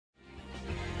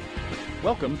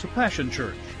Welcome to Passion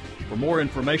Church. For more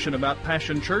information about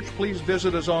Passion Church, please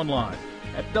visit us online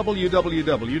at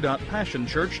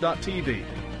www.passionchurch.tv.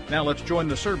 Now let's join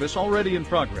the service already in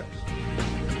progress.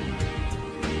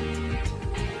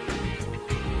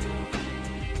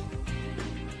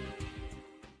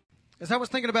 As I was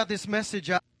thinking about this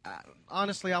message,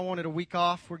 honestly, I wanted a week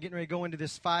off. We're getting ready to go into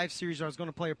this 5 series. I was going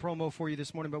to play a promo for you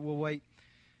this morning, but we'll wait.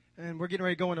 And we're getting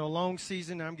ready to go into a long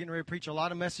season. I'm getting ready to preach a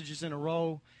lot of messages in a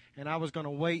row. And I was going to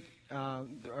wait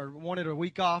or wanted a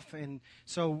week off. And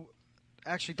so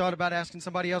I actually thought about asking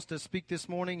somebody else to speak this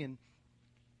morning. And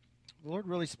the Lord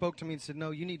really spoke to me and said,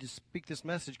 no, you need to speak this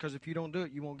message, because if you don't do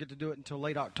it, you won't get to do it until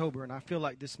late October. And I feel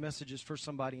like this message is for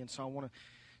somebody, and so I want to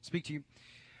speak to you.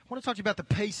 I want to talk to you about the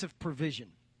pace of provision.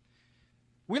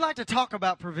 We like to talk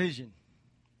about provision.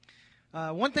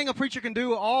 One thing a preacher can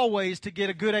do always to get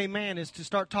a good amen is to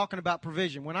start talking about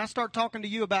provision. When I start talking to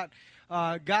you about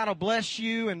God will bless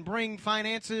you and bring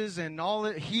finances and all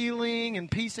the healing and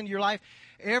peace into your life,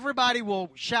 everybody will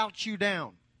shout you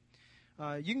down.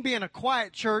 You can be in a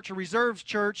quiet church, a reserved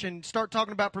church, and start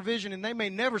talking about provision, and they may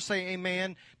never say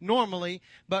amen normally.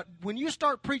 But when you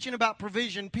start preaching about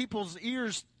provision, people's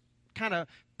ears kind of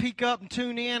peek up and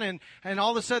tune in, and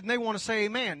all of a sudden they want to say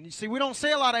amen. You see, we don't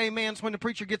say a lot of amens when the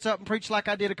preacher gets up and preaches like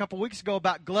I did a couple weeks ago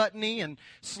about gluttony and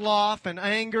sloth and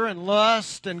anger and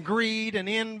lust and greed and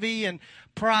envy and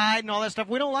pride and all that stuff.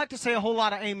 We don't like to say a whole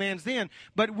lot of amens then,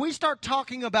 but we start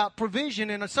talking about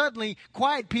provision, and suddenly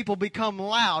quiet people become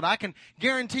loud. I can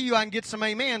guarantee you I can get some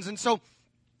amens. And so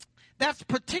that's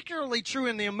particularly true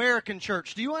in the American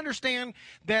church. Do you understand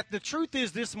that the truth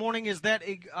is this morning is that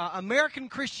American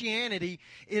Christianity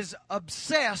is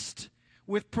obsessed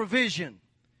with provision?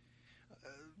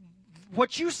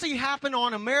 What you see happen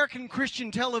on American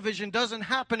Christian television doesn't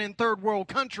happen in third world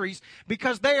countries,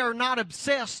 because they are not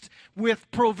obsessed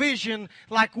with provision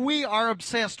like we are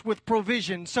obsessed with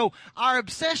provision. So our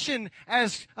obsession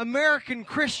as American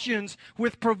Christians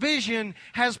with provision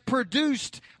has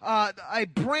produced a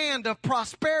brand of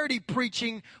prosperity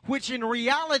preaching, which in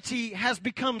reality has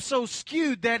become so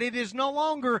skewed that it is no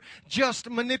longer just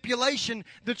manipulation.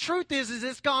 The truth is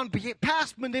it's gone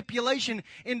past manipulation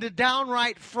into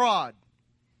downright fraud.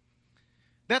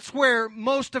 That's where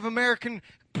most of American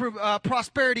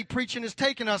prosperity preaching has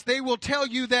taken us. They will tell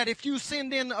you that if you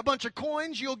send in a bunch of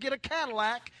coins, you'll get a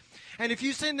Cadillac. And if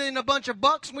you send in a bunch of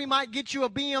bucks, we might get you a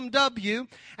BMW.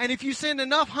 And if you send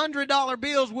enough $100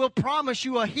 bills, we'll promise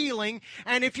you a healing.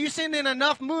 And if you send in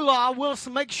enough moolah, we'll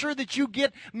make sure that you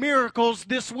get miracles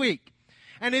this week.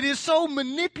 And it is so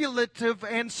manipulative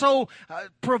and so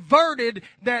perverted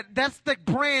that that's the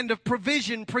brand of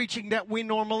provision preaching that we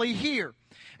normally hear.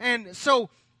 And so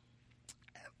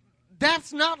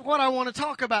that's not what I want to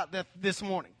talk about this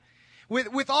morning.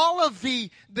 With all of the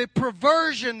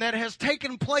perversion that has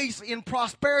taken place in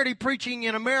prosperity preaching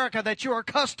in America that you're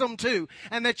accustomed to,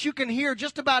 and that you can hear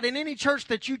just about in any church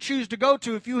that you choose to go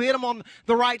to, if you hit them on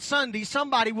the right Sunday,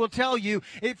 somebody will tell you,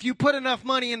 if you put enough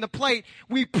money in the plate,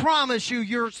 we promise you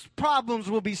your problems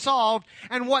will be solved.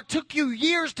 And what took you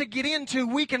years to get into,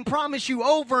 we can promise you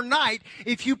overnight,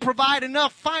 if you provide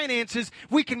enough finances,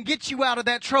 we can get you out of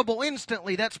that trouble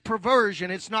instantly. That's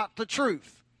perversion. It's not the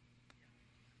truth.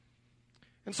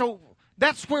 And so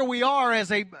that's where we are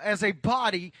as a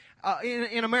body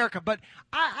in America. But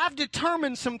I've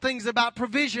determined some things about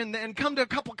provision and come to a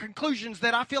couple conclusions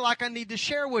that I feel like I need to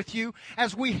share with you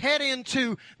as we head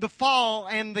into the fall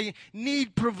and the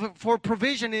need for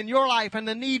provision in your life and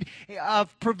the need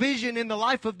of provision in the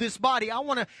life of this body. I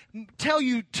want to tell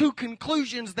you 2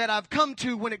 conclusions that I've come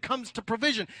to when it comes to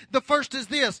provision. The first is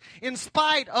this: in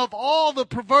spite of all the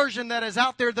perversion that is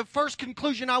out there, the first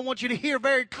conclusion I want you to hear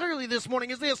very clearly this morning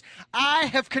is this: I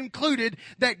have concluded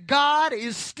that God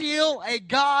is still a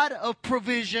God of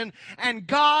provision, and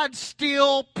God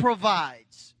still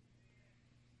provides.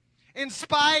 In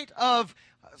spite of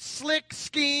slick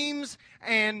schemes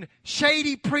and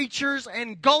shady preachers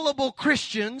and gullible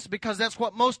Christians, because that's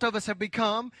what most of us have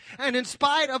become, and in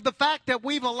spite of the fact that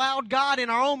we've allowed God in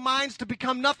our own minds to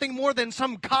become nothing more than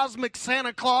some cosmic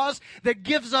Santa Claus that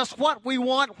gives us what we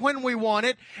want when we want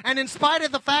it, and in spite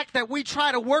of the fact that we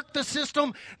try to work the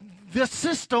system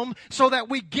so that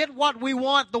we get what we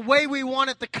want, the way we want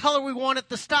it, the color we want it,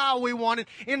 the style we want it.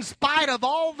 In spite of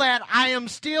all that, I am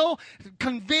still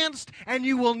convinced, and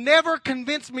you will never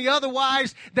convince me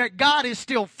otherwise, that God is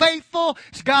still faithful.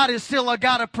 God is still a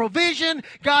God of provision.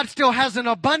 God still has an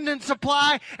abundant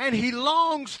supply, and He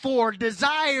longs for,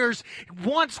 desires,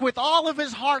 wants with all of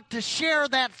His heart to share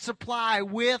that supply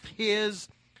with His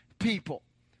people.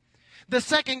 The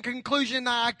second conclusion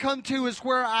that I come to is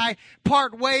where I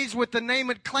part ways with the name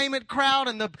it, claim it crowd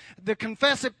and the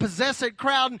confess it, possess it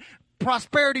crowd.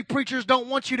 Prosperity preachers don't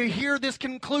want you to hear this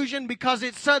conclusion because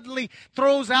it suddenly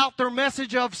throws out their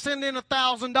message of send in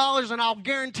 $1,000 and I'll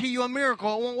guarantee you a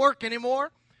miracle. It won't work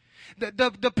anymore.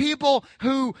 The people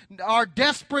who are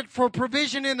desperate for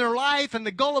provision in their life and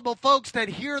the gullible folks that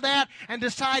hear that and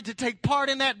decide to take part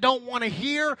in that don't want to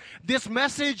hear this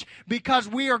message because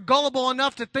we are gullible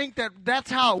enough to think that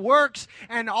that's how it works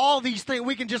and all these things.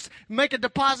 We can just make a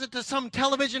deposit to some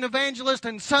television evangelist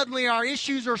and suddenly our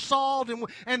issues are solved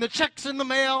and the check's in the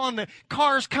mail and the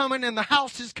car's coming and the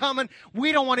house is coming.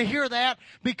 We don't want to hear that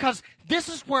because this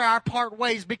is where our part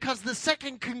ways, because the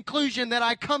second conclusion that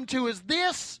I come to is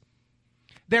this: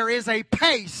 there is a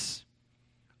pace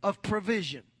of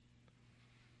provision.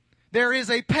 There is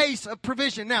a pace of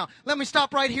provision. Now, let me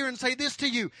stop right here and say this to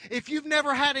you. If you've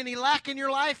never had any lack in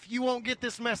your life, you won't get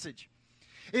this message.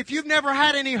 If you've never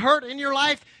had any hurt in your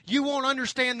life, you won't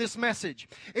understand this message.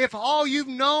 If all you've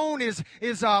known is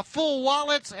full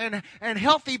wallets and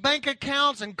healthy bank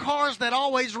accounts and cars that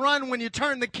always run when you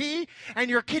turn the key, and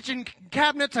your kitchen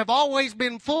cabinets have always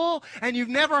been full, and you've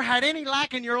never had any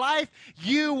lack in your life,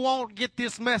 you won't get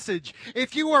this message.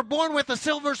 If you were born with a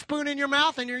silver spoon in your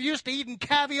mouth and you're used to eating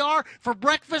caviar for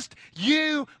breakfast,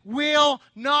 you will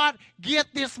not get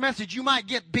this message. You might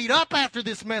get beat up after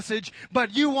this message,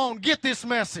 but you won't get this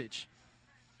message.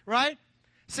 Right?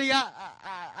 See,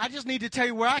 I just need to tell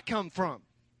you where I come from.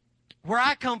 Where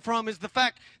I come from is the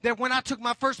fact that when I took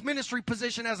my first ministry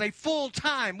position as a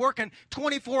full-time, working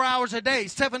 24 hours a day,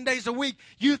 7 days a week,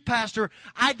 youth pastor,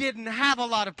 I didn't have a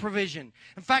lot of provision.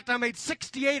 In fact, I made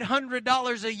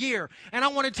 $6,800 a year. And I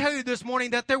want to tell you this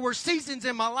morning that there were seasons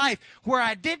in my life where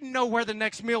I didn't know where the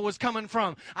next meal was coming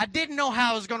from. I didn't know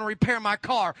how I was going to repair my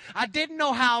car. I didn't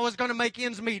know how I was going to make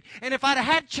ends meet. And if I'd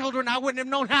had children, I wouldn't have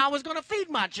known how I was going to feed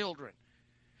my children.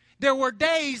 There were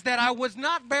days that I was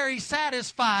not very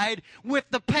satisfied with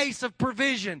the pace of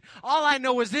provision. All I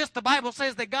know is this: the Bible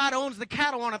says that God owns the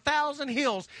cattle on 1,000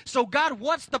 hills. So God,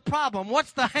 what's the problem?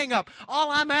 What's the hang up?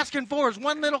 All I'm asking for is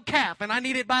one little calf, and I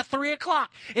need it by 3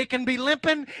 o'clock. It can be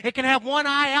limping. It can have one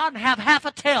eye out and have half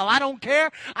a tail. I don't care.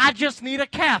 I just need a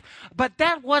calf. But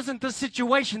that wasn't the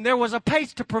situation. There was a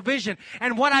pace to provision.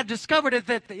 And what I've discovered is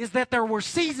that there were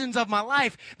seasons of my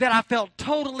life that I felt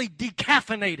totally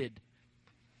decaffeinated.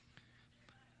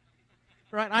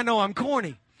 Right? I know I'm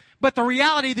corny. But the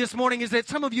reality this morning is that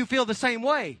some of you feel the same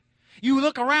way. You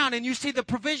look around and you see the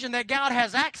provision that God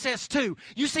has access to.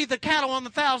 You see the cattle on the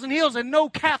 1,000 hills and no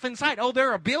calf in sight. Oh,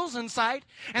 there are bills in sight,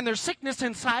 and there's sickness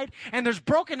in sight, and there's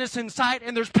brokenness in sight,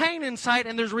 and there's pain in sight,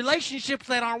 and there's relationships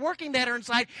that aren't working that are in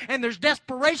sight, and there's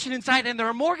desperation in sight, and there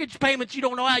are mortgage payments you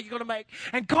don't know how you're going to make,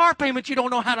 and car payments you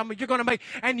don't know how you're going to make.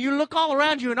 And you look all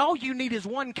around you, and all you need is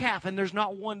one calf, and there's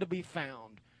not one to be found.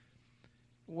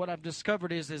 What I've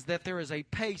discovered is that there is a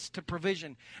pace to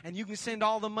provision. And you can send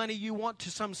all the money you want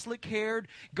to some slick-haired,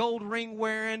 gold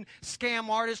ring-wearing scam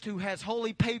artist who has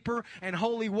holy paper and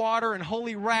holy water and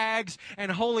holy rags and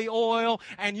holy oil.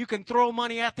 And you can throw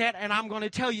money at that. And I'm going to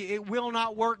tell you, it will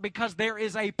not work because there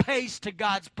is a pace to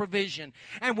God's provision.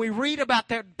 And we read about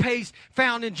that pace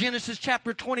found in Genesis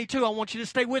chapter 22. I want you to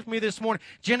stay with me this morning.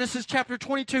 Genesis chapter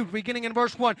 22, beginning in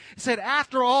verse 1. It said,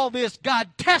 after all this,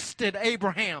 God tested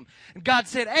Abraham. And God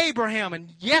said, Abraham, and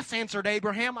yes, answered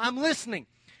Abraham, I'm listening.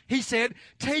 He said,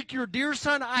 take your dear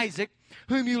son Isaac,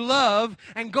 whom you love,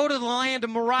 and go to the land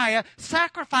of Moriah,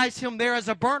 sacrifice him there as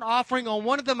a burnt offering on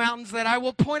one of the mountains that I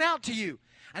will point out to you.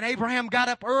 And Abraham got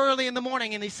up early in the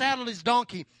morning, and he saddled his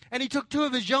donkey, and he took 2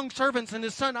 of his young servants and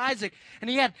his son Isaac, and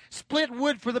he had split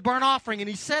wood for the burnt offering, and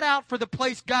he set out for the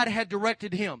place God had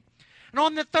directed him. And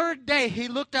on the 3rd day he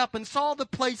looked up and saw the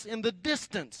place in the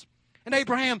distance. And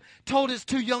Abraham told his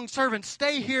 2 young servants,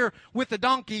 stay here with the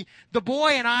donkey. The boy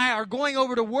and I are going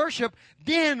over to worship.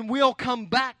 Then we'll come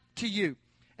back to you.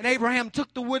 And Abraham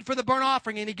took the wood for the burnt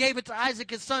offering, and he gave it to Isaac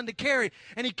his son to carry.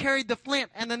 And he carried the flint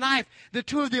and the knife. The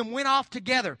 2 of them went off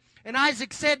together. And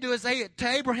Isaac said to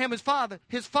Abraham his father,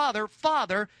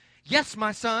 Father, yes,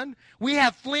 my son, we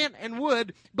have flint and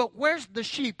wood, but where's the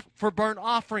sheep for burnt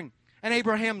offering? And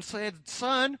Abraham said,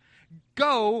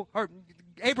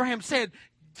 Abraham said,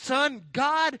 son,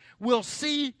 God will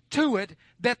see to it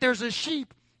that there's a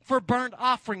sheep for burnt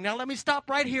offering. Now, let me stop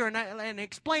right here and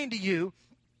explain to you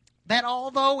that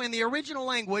although in the original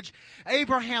language,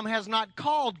 Abraham has not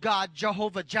called God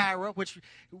Jehovah Jireh,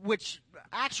 which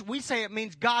actually we say it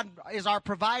means God is our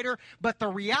provider, but the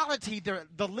reality,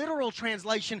 the literal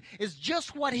translation is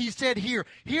just what he said here.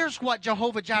 Here's what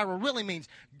Jehovah Jireh really means.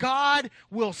 God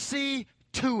will see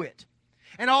to it.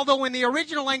 And although in the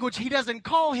original language he doesn't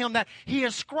call him that, he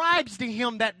ascribes to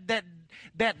him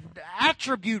that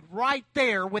attribute right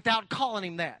there without calling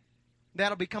him that.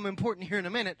 That'll become important here in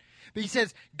a minute. But he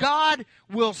says, God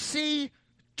will see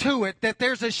to it that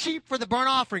there's a sheep for the burnt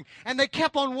offering. And they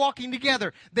kept on walking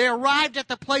together. They arrived at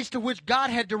the place to which God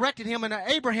had directed him, and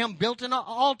Abraham built an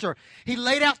altar. He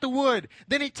laid out the wood.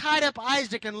 Then he tied up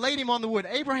Isaac and laid him on the wood.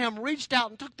 Abraham reached out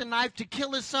and took the knife to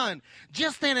kill his son.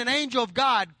 Just then an angel of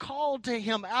God called to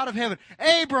him out of heaven,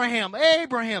 Abraham,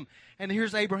 Abraham. And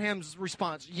here's Abraham's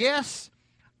response, yes,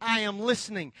 I am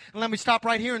listening. And let me stop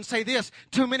right here and say this.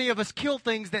 Too many of us kill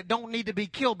things that don't need to be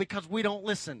killed because we don't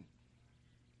listen.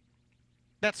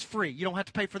 That's free. You don't have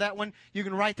to pay for that one. You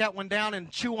can write that one down and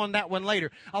chew on that one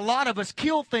later. A lot of us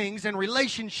kill things and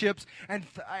relationships and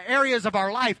areas of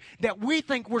our life that we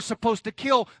think we're supposed to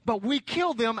kill, but we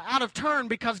kill them out of turn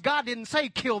because God didn't say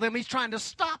kill them. He's trying to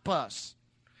stop us.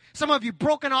 Some of you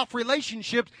broken off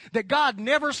relationships that God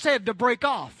never said to break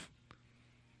off.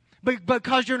 But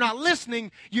because you're not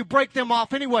listening, you break them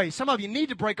off anyway. Some of you need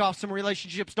to break off some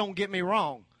relationships, don't get me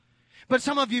wrong. But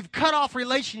some of you have cut off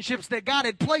relationships that God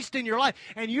had placed in your life,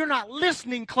 and you're not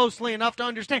listening closely enough to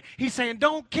understand. He's saying,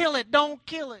 don't kill it, don't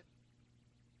kill it.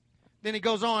 Then he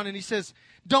goes on and he says,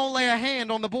 don't lay a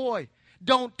hand on the boy.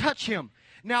 Don't touch him.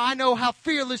 Now, I know how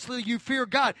fearlessly you fear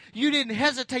God. You didn't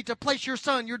hesitate to place your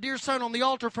son, your dear son, on the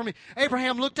altar for me.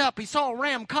 Abraham looked up. He saw a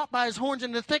ram caught by his horns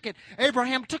in the thicket.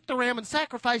 Abraham took the ram and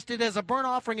sacrificed it as a burnt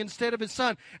offering instead of his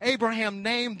son. Abraham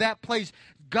named that place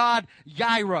God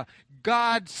Yireh.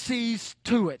 God sees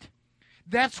to it.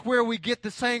 That's where we get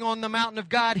the saying on the mountain of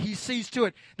God, he sees to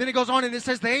it. Then it goes on and it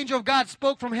says, the angel of God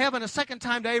spoke from heaven a second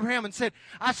time to Abraham and said,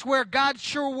 I swear God's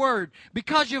sure word,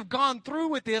 because you've gone through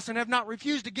with this and have not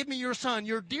refused to give me your son,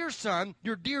 your dear son,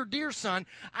 your dear, dear son,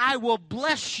 I will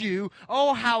bless you.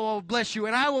 Oh, how I will bless you.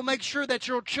 And I will make sure that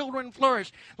your children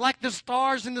flourish like the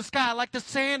stars in the sky, like the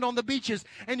sand on the beaches,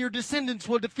 and your descendants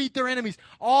will defeat their enemies.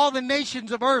 All the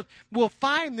nations of earth will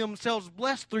find themselves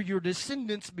blessed through your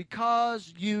descendants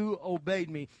because you obeyed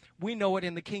me. We know it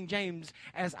in the King James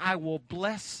as I will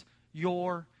bless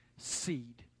your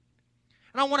seed.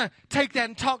 And I want to take that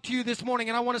and talk to you this morning,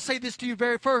 and I want to say this to you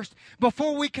very first.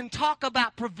 Before we can talk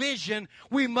about provision,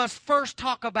 we must first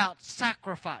talk about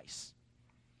sacrifice.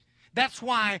 That's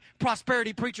why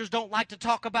prosperity preachers don't like to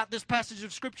talk about this passage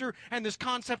of Scripture and this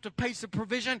concept of pace of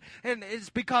provision. And it's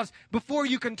because before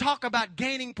you can talk about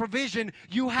gaining provision,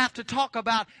 you have to talk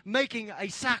about making a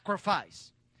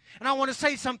sacrifice. And I want to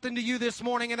say something to you this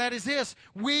morning, and that is this.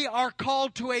 We are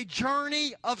called to a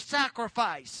journey of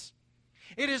sacrifice.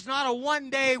 It is not a one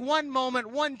day, one moment,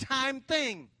 one time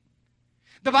thing.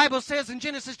 The Bible says in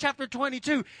Genesis chapter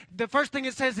 22, the first thing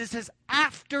it says,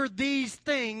 after these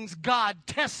things God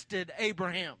tested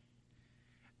Abraham.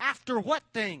 After what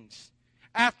things?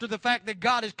 After the fact that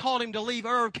God has called him to leave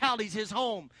Ur of Chaldees, his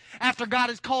home. After God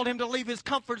has called him to leave his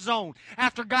comfort zone.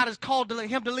 After God has called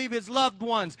him to leave his loved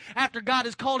ones. After God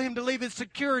has called him to leave his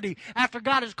security. After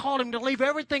God has called him to leave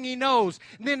everything he knows.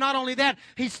 And then not only that,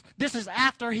 this is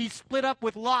after he split up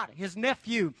with Lot, his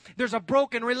nephew. There's a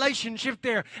broken relationship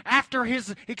there. After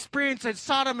his experience at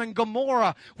Sodom and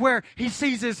Gomorrah, where he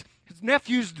sees his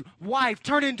nephew's wife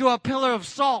turn into a pillar of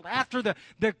salt. After the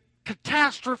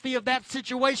catastrophe of that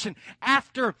situation,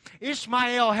 after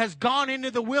Ishmael has gone into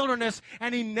the wilderness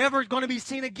and he's never going to be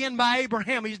seen again by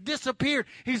Abraham. He's disappeared.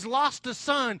 He's lost a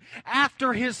son.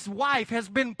 After his wife has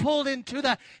been pulled into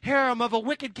the harem of a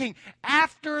wicked king.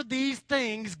 After these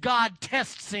things, God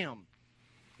tests him.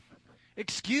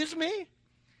 Excuse me?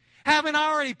 Haven't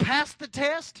I already passed the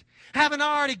test? Haven't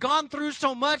I already gone through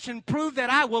so much and proved that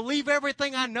I will leave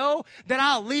everything I know, that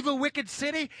I'll leave a wicked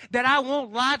city, that I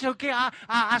won't lie to a king?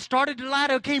 I started to lie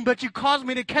to a king, but you caused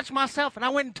me to catch myself, and I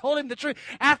went and told him the truth.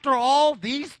 After all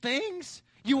these things,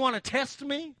 you want to test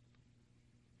me?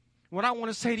 What I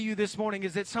want to say to you this morning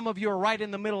is that some of you are right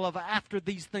in the middle of an after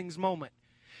these things moment.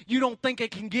 You don't think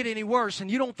it can get any worse, and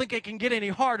you don't think it can get any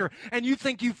harder, and you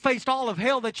think you've faced all of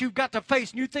hell that you've got to face,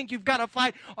 and you think you've got to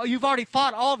fight, or you've already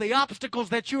fought all the obstacles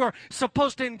that you are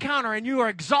supposed to encounter, and you are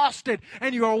exhausted,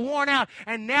 and you are worn out,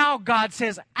 and now God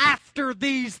says, after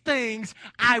these things,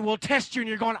 I will test you, and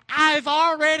you're going, I've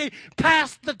already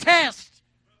passed the test.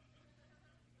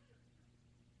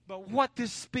 But what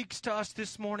this speaks to us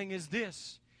this morning is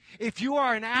this. If you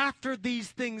are an after these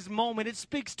things moment, it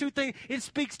speaks to things. It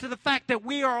speaks to the fact that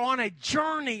we are on a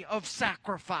journey of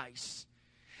sacrifice.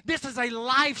 This is a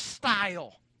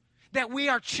lifestyle that we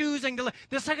are choosing to live.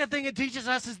 The second thing it teaches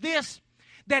us is this,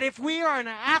 that if we are an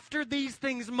after these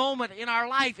things moment in our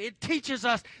life, it teaches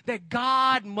us that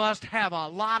God must have a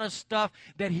lot of stuff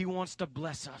that he wants to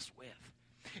bless us with.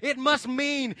 It must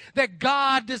mean that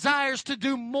God desires to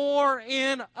do more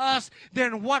in us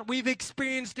than what we've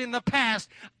experienced in the past.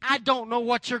 I don't know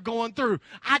what you're going through.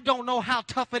 I don't know how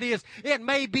tough it is. It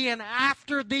may be an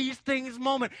after these things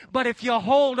moment, but if you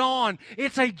hold on,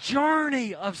 it's a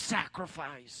journey of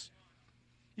sacrifice.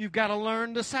 You've got to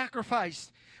learn to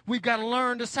sacrifice. We've got to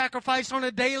learn to sacrifice on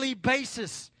a daily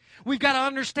basis. We've got to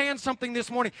understand something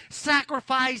this morning.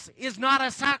 Sacrifice is not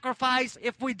a sacrifice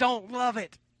if we don't love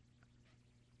it.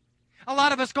 A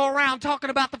lot of us go around talking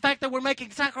about the fact that we're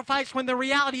making sacrifice when the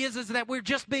reality is that we're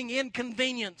just being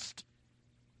inconvenienced.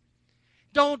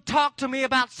 Don't talk to me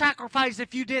about sacrifice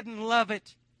if you didn't love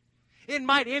it. It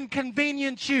might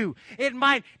inconvenience you. It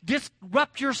might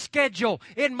disrupt your schedule.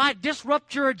 It might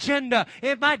disrupt your agenda.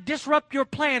 It might disrupt your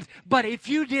plans. But if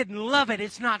you didn't love it,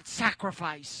 it's not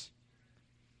sacrifice.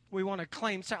 We want to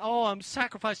claim, oh, I'm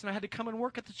sacrificing. I had to come and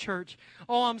work at the church.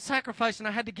 Oh, I'm sacrificing.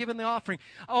 I had to give in the offering.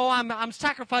 Oh, I'm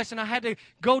sacrificing. I had to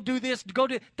go do this, go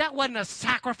do that. Wasn't a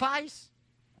sacrifice.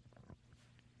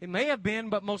 It may have been,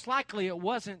 but most likely it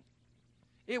wasn't.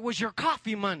 It was your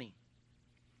coffee money.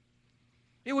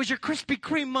 It was your Krispy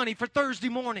Kreme money for Thursday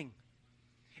morning.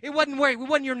 It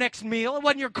wasn't your next meal. It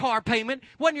wasn't your car payment.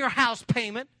 It wasn't your house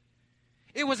payment.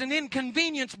 It was an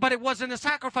inconvenience, but it wasn't a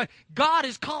sacrifice. God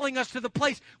is calling us to the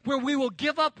place where we will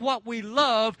give up what we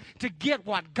love to get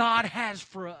what God has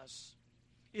for us.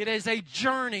 It is a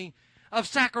journey of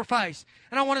sacrifice.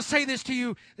 And I want to say this to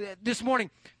you this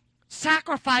morning.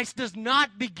 Sacrifice does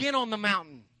not begin on the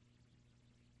mountain.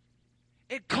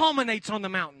 It culminates on the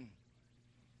mountain.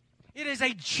 It is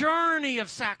a journey of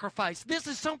sacrifice. This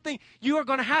is something you are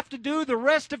going to have to do the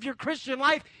rest of your Christian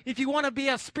life. If you want to be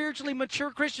a spiritually mature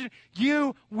Christian,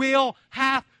 you will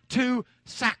have to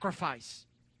sacrifice.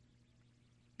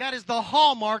 That is the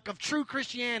hallmark of true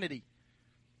Christianity.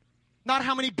 Not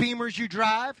how many Beamers you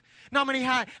drive, not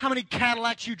how many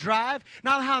Cadillacs you drive,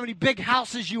 not how many big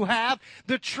houses you have.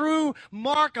 The true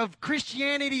mark of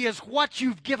Christianity is what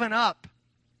you've given up.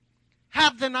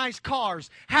 Have the nice cars.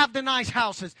 Have the nice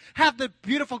houses. Have the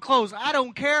beautiful clothes. I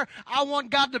don't care. I want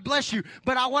God to bless you.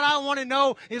 But what I want to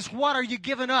know is, what are you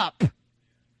giving up?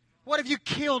 What have you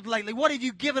killed lately? What have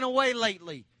you given away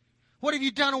lately? What have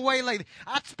you done away lately?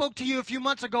 I spoke to you a few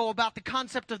months ago about the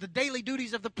concept of the daily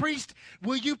duties of the priest.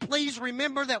 Will you please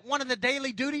remember that one of the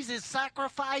daily duties is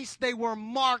sacrifice? They were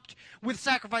marked with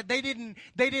sacrifice. They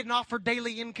didn't offer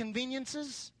daily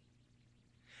inconveniences.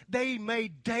 They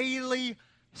made daily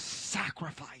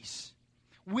sacrifice.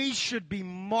 We should be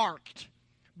marked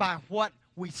by what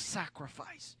we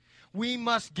sacrifice. We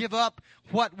must give up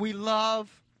what we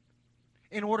love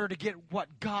in order to get what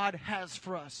God has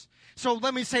for us. So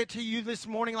let me say it to you this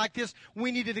morning like this.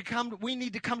 We need to come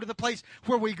to the place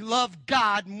where we love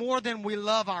God more than we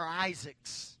love our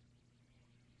Isaacs.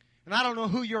 And I don't know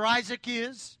who your Isaac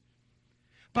is,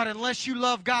 but unless you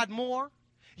love God more,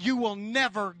 you will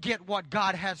never get what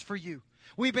God has for you.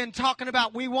 We've been talking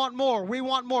about we want more, we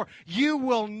want more. You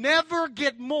will never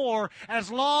get more as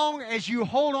long as you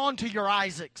hold on to your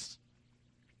Isaacs.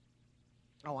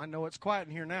 Oh, I know it's quiet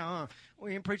in here now, huh?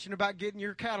 We ain't preaching about getting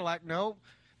your Cadillac. No,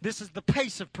 this is the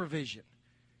pace of provision.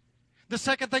 The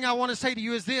second thing I want to say to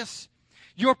you is this.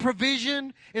 Your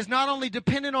provision is not only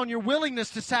dependent on your willingness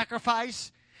to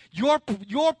sacrifice, your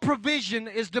provision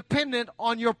is dependent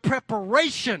on your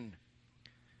preparation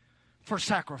for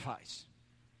sacrifice.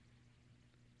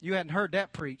 You hadn't heard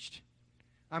that preached.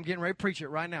 I'm getting ready to preach it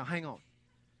right now. Hang on.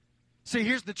 See,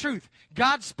 here's the truth.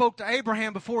 God spoke to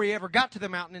Abraham before he ever got to the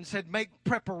mountain and said, make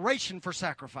preparation for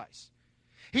sacrifice.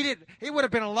 It would have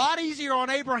been a lot easier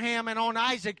on Abraham and on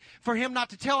Isaac for him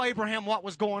not to tell Abraham what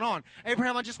was going on.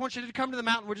 Abraham, I just want you to come to the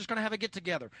mountain. We're just going to have a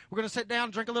get-together. We're going to sit down,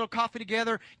 drink a little coffee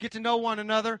together, get to know one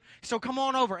another. So come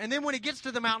on over. And then when he gets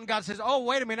to the mountain, God says, oh,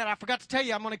 wait a minute, I forgot to tell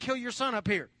you, I'm going to kill your son up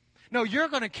here. No, you're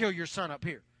going to kill your son up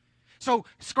here. So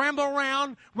scramble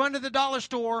around, run to the dollar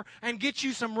store, and get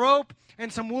you some rope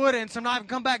and some wood and some knife and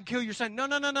come back and kill your son.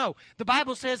 No. The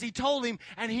Bible says he told him,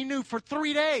 and he knew for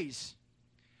 3 days.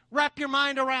 Wrap your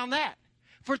mind around that.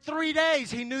 For 3 days,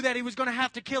 he knew that he was going to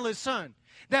have to kill his son.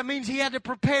 That means he had to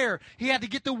prepare. He had to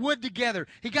get the wood together.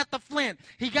 He got the flint.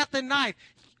 He got the knife.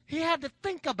 He had to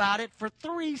think about it for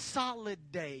 3 solid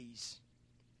days.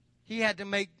 He had to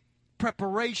make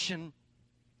preparation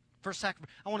for sacrifice.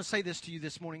 I want to say this to you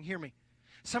this morning. Hear me.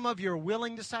 Some of you are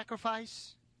willing to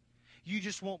sacrifice. You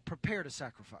just won't prepare to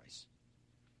sacrifice.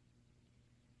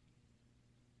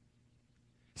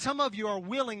 Some of you are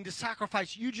willing to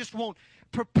sacrifice. You just won't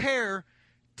prepare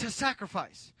to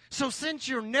sacrifice. So since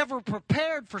you're never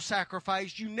prepared for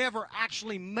sacrifice, you never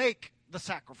actually make the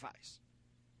sacrifice.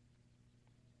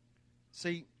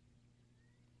 See,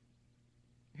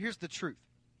 here's the truth.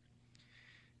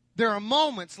 There are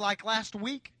moments like last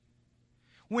week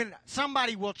when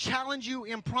somebody will challenge you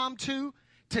impromptu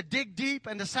to dig deep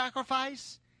and to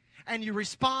sacrifice, and you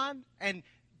respond, and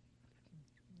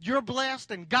you're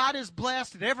blessed, and God is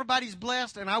blessed, and everybody's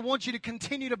blessed, and I want you to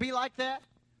continue to be like that.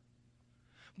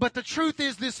 But the truth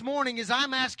is this morning is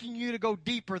I'm asking you to go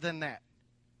deeper than that.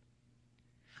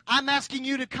 I'm asking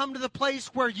you to come to the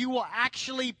place where you will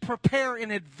actually prepare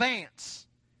in advance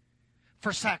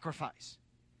for sacrifice.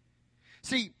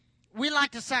 See, we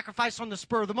like to sacrifice on the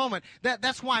spur of the moment.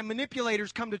 That's why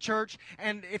manipulators come to church,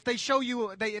 and if they show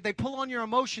you, they pull on your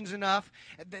emotions enough,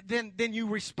 then you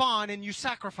respond and you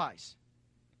sacrifice.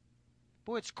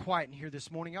 Boy, it's quiet in here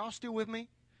this morning. Y'all still with me?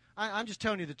 I'm just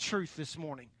telling you the truth this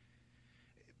morning.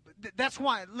 That's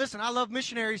why, listen, I love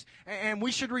missionaries, and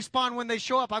we should respond when they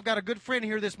show up. I've got a good friend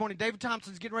here this morning. David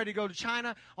Thompson's getting ready to go to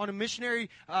China on a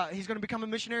missionary. He's going to become a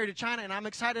missionary to China, and I'm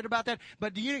excited about that.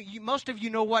 But most of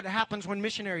you know what happens when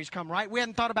missionaries come, right? We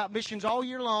hadn't thought about missions all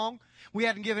year long. We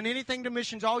hadn't given anything to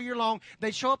missions all year long.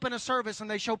 They show up in a service, and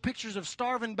they show pictures of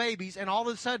starving babies, and all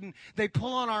of a sudden, they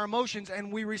pull on our emotions,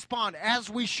 and we respond as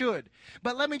we should.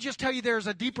 But let me just tell you, there's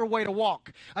a deeper way to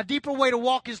walk. A deeper way to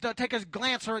walk is to take a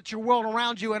glance at your world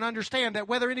around you and understand that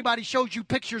whether anybody shows you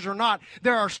pictures or not,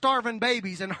 there are starving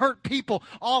babies and hurt people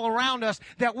all around us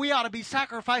that we ought to be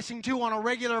sacrificing to on a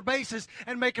regular basis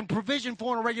and making provision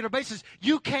for on a regular basis.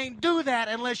 You can't do that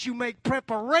unless you make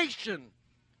preparation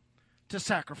to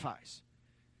sacrifice.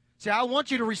 See, I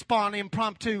want you to respond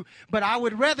impromptu, but I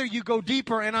would rather you go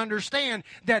deeper and understand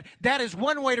that that is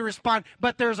one way to respond,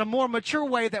 but there's a more mature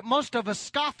way that most of us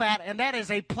scoff at, and that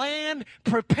is a planned,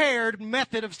 prepared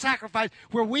method of sacrifice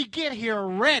where we get here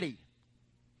ready.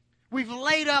 We've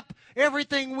laid up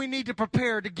everything we need to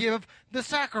prepare to give the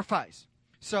sacrifice.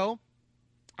 So,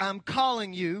 I'm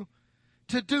calling you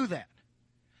to do that.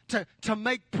 To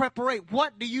make preparation.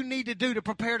 What do you need to do to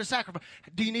prepare to sacrifice?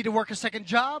 Do you need to work a second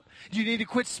job? Do you need to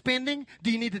quit spending? Do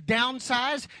you need to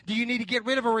downsize? Do you need to get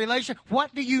rid of a relation?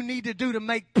 What do you need to do to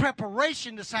make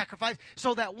preparation to sacrifice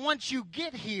so that once you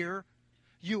get here,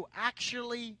 you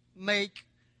actually make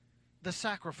the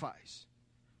sacrifice?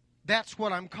 That's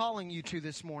what I'm calling you to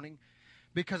this morning,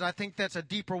 because I think that's a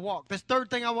deeper walk. The third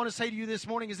thing I want to say to you this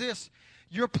morning is this.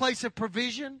 Your place of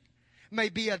provision may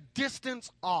be a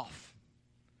distance off.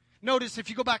 Notice, if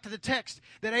you go back to the text,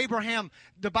 that Abraham,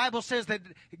 the Bible says that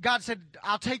God said,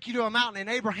 I'll take you to a mountain. And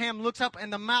Abraham looks up,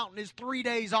 and the mountain is 3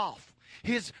 days off.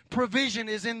 His provision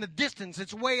is in the distance.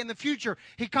 It's way in the future.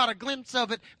 He caught a glimpse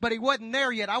of it, but he wasn't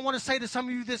there yet. I want to say to some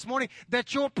of you this morning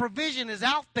that your provision is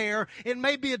out there. It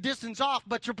may be a distance off,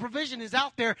 but your provision is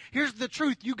out there. Here's the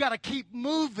truth. You got to keep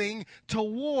moving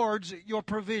towards your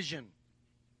provision.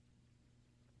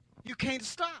 You can't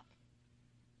stop.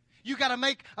 You got to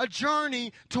make a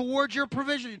journey towards your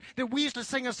provision. That we used to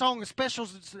sing a song, the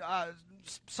specials,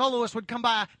 soloists would come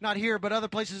by, not here, but other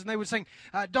places, and they would sing,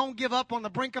 "Don't give up on the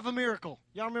brink of a miracle."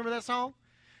 Y'all remember that song?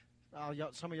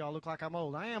 Some of y'all look like I'm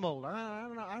old. I am old.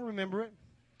 I remember it.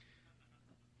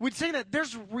 We'd sing that.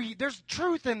 There's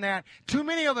truth in that. Too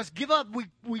many of us give up.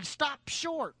 We stop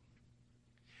short.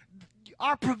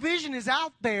 Our provision is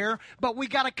out there, but we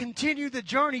got to continue the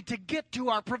journey to get to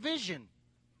our provision.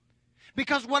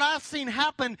 Because what I've seen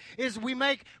happen is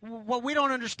what we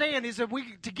don't understand is that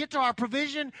to get to our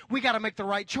provision, we got to make the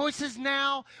right choices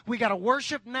now. We got to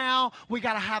worship now. We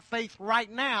got to have faith right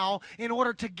now in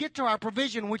order to get to our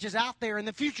provision, which is out there in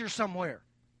the future somewhere.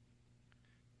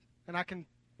 And I can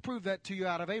prove that to you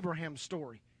out of Abraham's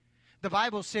story. The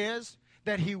Bible says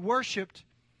that he worshiped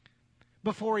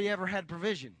before he ever had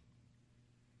provision.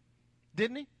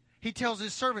 Didn't he? He tells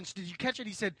his servants, did you catch it?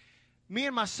 He said, me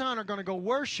and my son are going to go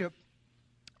worship,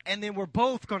 and then we're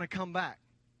both going to come back.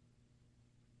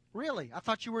 Really? I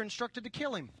thought you were instructed to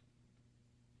kill him.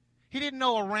 He didn't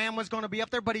know a ram was going to be up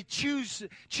there, but he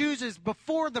chooses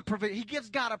before the provision. He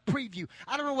gives God a preview.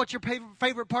 I don't know what your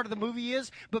favorite part of the movie is,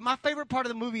 but my favorite part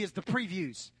of the movie is the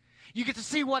previews. You get to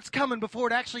see what's coming before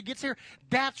it actually gets here.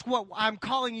 That's what I'm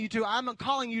calling you to. I'm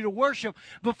calling you to worship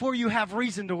before you have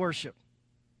reason to worship.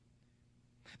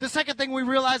 The second thing we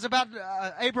realize about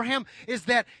Abraham is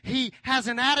that he has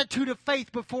an attitude of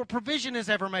faith before provision is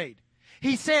ever made.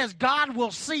 He says God will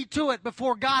see to it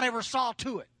before God ever saw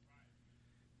to it.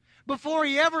 Before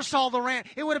he ever saw the ram,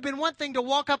 it would have been one thing to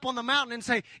walk up on the mountain and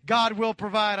say, God will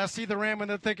provide. I see the ram in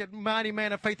the thicket, mighty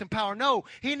man of faith and power. No,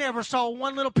 he never saw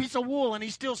one little piece of wool, and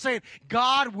he's still saying,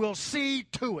 God will see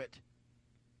to it.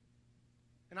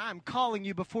 And I'm calling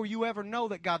you before you ever know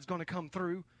that God's going to come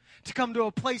through, to come to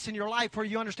a place in your life where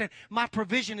you understand my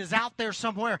provision is out there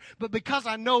somewhere. But because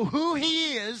I know who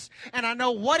he is and I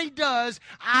know what he does,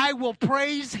 I will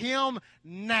praise him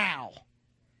now.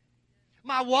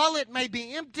 My wallet may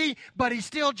be empty, but he's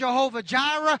still Jehovah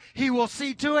Jireh. He will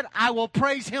see to it. I will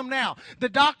praise him now. The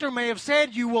doctor may have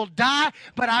said you will die,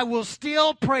 but I will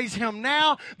still praise him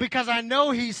now because I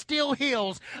know he still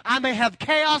heals. I may have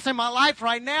chaos in my life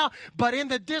right now, but in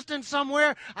the distance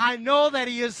somewhere, I know that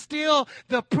he is still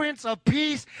the Prince of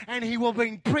Peace, and he will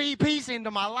bring peace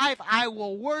into my life. I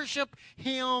will worship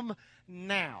him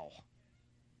now.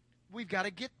 We've got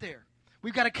to get there.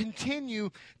 We've got to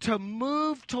continue to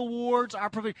move towards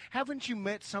our provision. Haven't you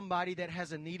met somebody that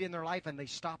has a need in their life and they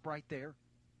stop right there?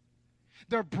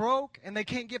 They're broke and they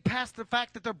can't get past the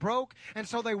fact that they're broke, and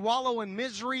so they wallow in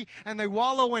misery and they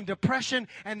wallow in depression,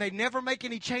 and they never make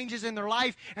any changes in their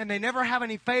life, and they never have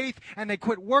any faith, and they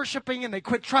quit worshiping and they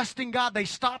quit trusting God. They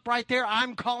stop right there.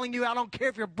 I'm calling you. I don't care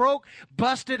if you're broke,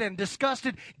 busted, and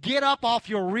disgusted. Get up off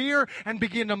your rear and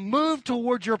begin to move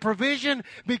towards your provision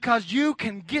because you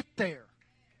can get there.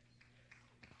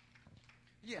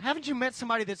 Haven't you met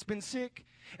somebody that's been sick?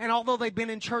 And although they've been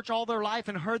in church all their life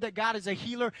and heard that God is a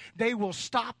healer, they will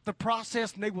stop the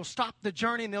process and they will stop the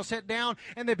journey, and they'll sit down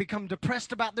and they become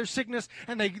depressed about their sickness,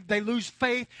 and they lose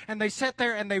faith, and they sit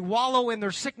there and they wallow in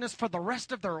their sickness for the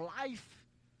rest of their life.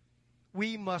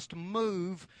 We must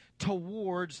move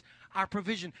towards our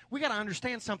provision. We got to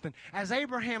understand something. As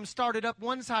Abraham started up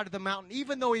one side of the mountain,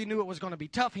 even though he knew it was going to be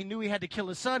tough, he knew he had to kill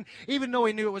his son, even though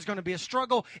he knew it was going to be a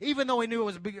struggle, even though he knew it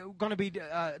was going to be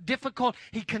difficult,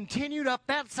 he continued up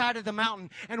that side of the mountain.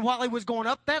 And while he was going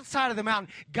up that side of the mountain,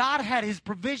 God had his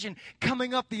provision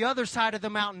coming up the other side of the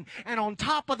mountain. And on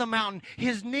top of the mountain,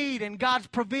 his need and God's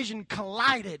provision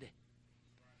collided.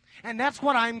 And that's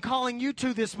what I'm calling you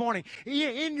to this morning.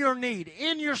 In your need,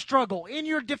 in your struggle, in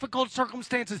your difficult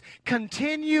circumstances,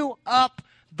 continue up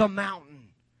the mountain.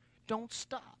 Don't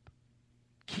stop.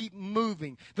 Keep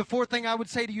moving. The fourth thing I would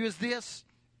say to you is this.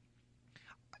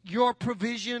 Your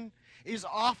provision is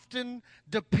often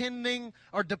dependent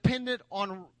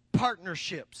on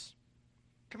partnerships.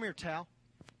 Come here, Tal.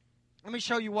 Let me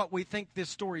show you what we think this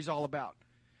story is all about.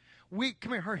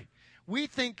 Come here, hurry. We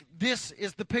think this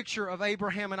is the picture of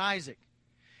Abraham and Isaac.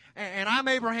 And I'm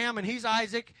Abraham and he's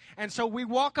Isaac. And so we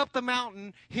walk up the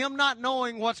mountain, him not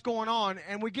knowing what's going on.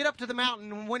 And we get up to the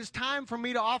mountain. And when it's time for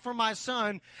me to offer my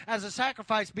son as a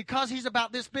sacrifice, because he's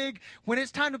about this big, when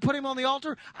it's time to put him on the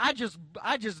altar, I just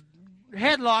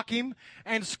headlock him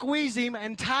and squeeze him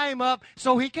and tie him up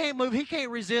so he can't move. He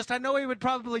can't resist. I know he would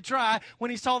probably try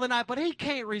when he saw the knife, but he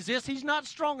can't resist. He's not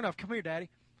strong enough. Come here, Daddy.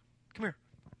 Come here.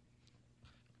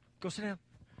 Go sit down.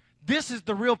 This is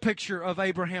the real picture of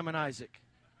Abraham and Isaac.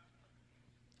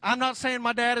 I'm not saying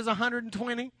my dad is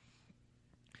 120,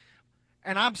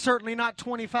 and I'm certainly not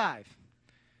 25.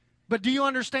 But do you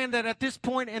understand that at this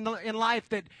point in life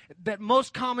that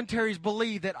most commentaries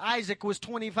believe that Isaac was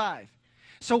 25?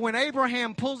 So when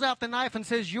Abraham pulls out the knife and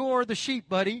says, "You're the sheep,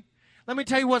 buddy," let me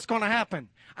tell you what's going to happen.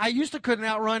 I used to couldn't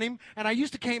outrun him, and I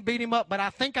used to can't beat him up, but I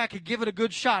think I could give it a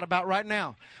good shot about right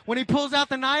now. When he pulls out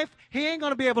the knife, he ain't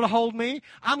going to be able to hold me.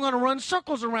 I'm going to run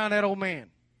circles around that old man.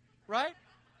 Right?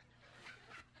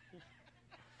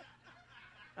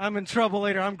 I'm in trouble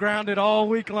later. I'm grounded all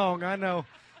week long. I know.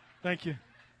 Thank you.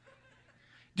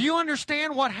 Do you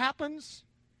understand what happens?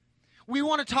 We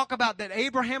want to talk about that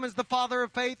Abraham is the father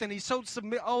of faith, and he's so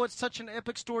it's such an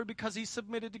epic story because he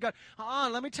submitted to God.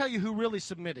 Let me tell you who really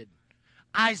submitted.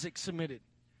 Isaac submitted.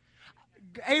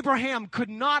 Abraham could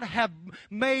not have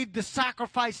made the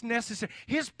sacrifice necessary.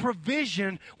 His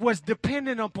provision was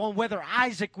dependent upon whether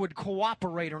Isaac would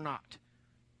cooperate or not.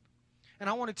 And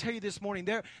I want to tell you this morning,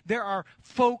 there are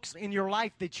folks in your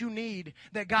life that you need,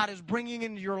 that God is bringing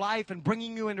into your life and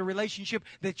bringing you into relationship,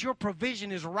 that your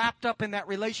provision is wrapped up in that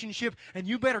relationship, and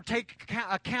you better take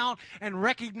account and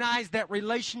recognize that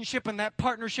relationship and that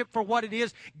partnership for what it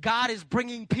is. God is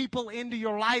bringing people into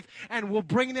your life and will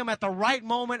bring them at the right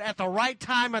moment, at the right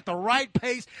time, at the right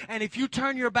pace. And if you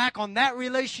turn your back on that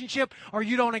relationship, or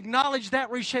you don't acknowledge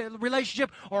that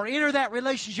relationship or enter that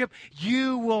relationship,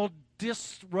 you will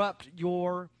disrupt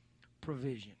your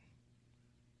provision.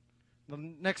 The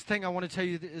next thing I want to tell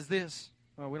you is this.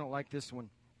 Oh, we don't like this one.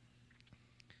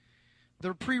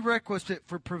 The prerequisite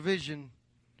for provision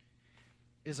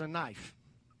is a knife.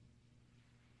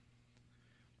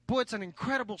 Boy, it's an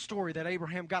incredible story that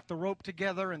Abraham got the rope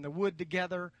together and the wood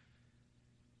together.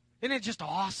 Isn't it just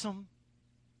awesome?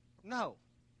 No.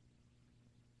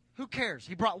 Who cares?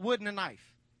 He brought wood and a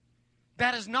knife.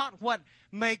 That is not what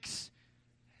makes...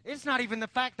 It's not even the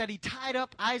fact that he tied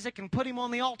up Isaac and put him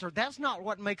on the altar. That's not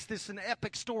what makes this an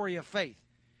epic story of faith.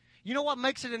 You know what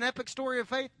makes it an epic story of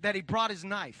faith? That he brought his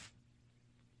knife.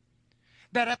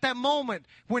 That at that moment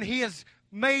when he has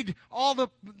made all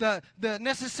the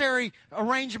necessary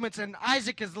arrangements, and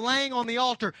Isaac is laying on the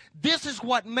altar. This is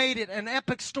what made it an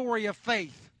epic story of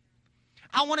faith.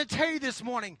 I want to tell you this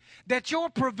morning that your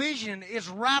provision is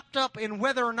wrapped up in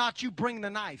whether or not you bring the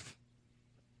knife.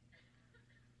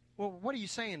 Well, what are you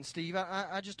saying, Steve?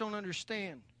 I just don't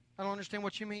understand. I don't understand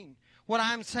what you mean. What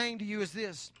I'm saying to you is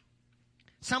this.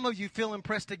 Some of you feel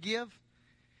impressed to give,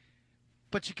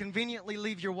 but you conveniently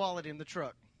leave your wallet in the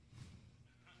truck.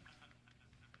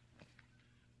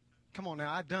 Come on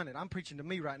now, I've done it. I'm preaching to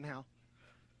me right now.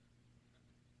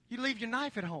 You leave your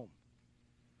knife at home.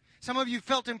 Some of you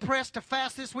felt impressed to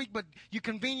fast this week, but you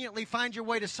conveniently find your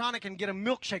way to Sonic and get a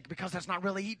milkshake because that's not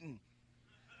really eating.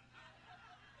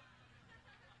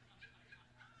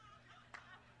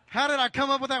 How did I come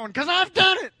up with that one? Because I've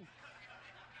done it.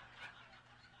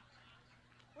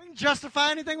 We can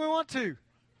justify anything we want to.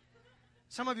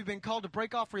 Some of you have been called to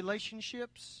break off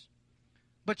relationships,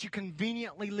 but you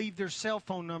conveniently leave their cell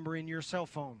phone number in your cell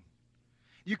phone.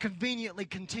 You conveniently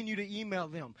continue to email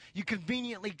them. You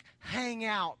conveniently hang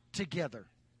out together.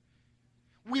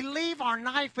 We leave our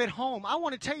knife at home. I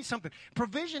want to tell you something.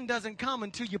 Provision doesn't come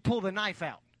until you pull the knife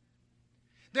out.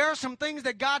 There are some things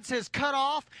that God says cut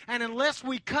off, and unless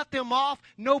we cut them off,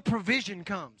 no provision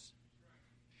comes.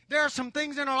 There are some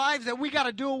things in our lives that we got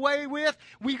to do away with.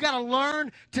 We got to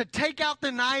learn to take out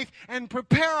the knife and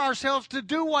prepare ourselves to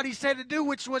do what He said to do,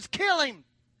 which was kill him.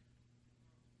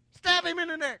 Stab him in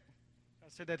the neck. I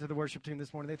said that to the worship team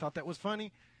this morning. They thought that was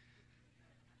funny.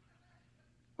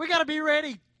 We got to be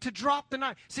ready to drop the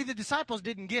knife. See, the disciples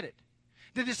didn't get it.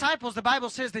 The disciples, the Bible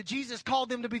says that Jesus called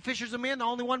them to be fishers of men. The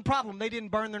only one problem, they didn't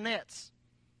burn their nets.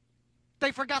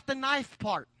 They forgot the knife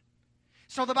part.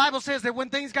 So the Bible says that when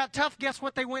things got tough, guess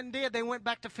what they went and did? They went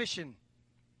back to fishing.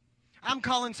 I'm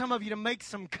calling some of you to make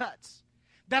some cuts.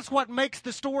 That's what makes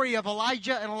the story of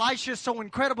Elijah and Elisha so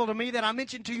incredible to me that I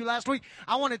mentioned to you last week.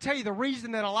 I want to tell you the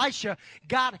reason that Elisha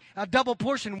got a double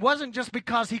portion wasn't just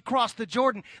because he crossed the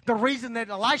Jordan. The reason that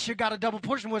Elisha got a double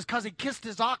portion was because he kissed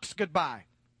his ox goodbye.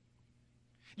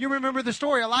 You remember the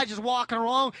story. Elijah's walking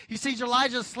along. He sees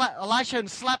Elisha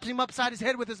and slaps him upside his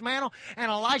head with his mantle.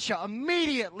 And Elisha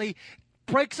immediately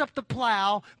breaks up the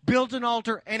plow, builds an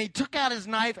altar, and he took out his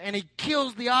knife and he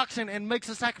kills the oxen and makes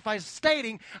a sacrifice,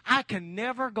 stating, I can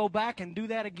never go back and do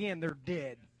that again. They're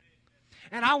dead.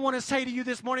 And I want to say to you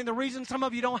this morning, the reason some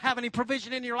of you don't have any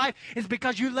provision in your life is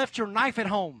because you left your knife at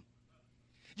home.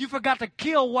 You forgot to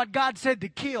kill what God said to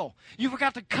kill. You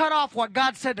forgot to cut off what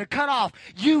God said to cut off.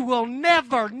 You will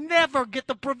never, never get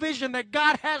the provision that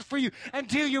God has for you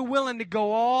until you're willing to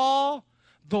go all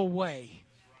the way.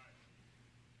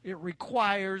 It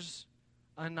requires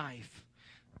a knife.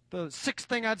 The sixth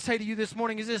thing I'd say to you this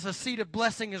morning is this: a seed of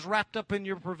blessing is wrapped up in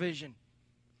your provision.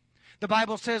 The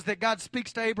Bible says that God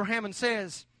speaks to Abraham and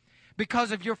says,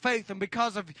 because of your faith and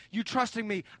because of you trusting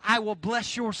me, I will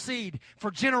bless your seed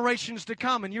for generations to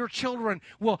come, and your children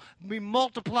will be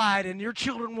multiplied and your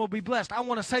children will be blessed. I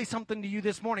want to say something to you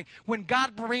this morning. When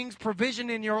God brings provision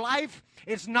in your life,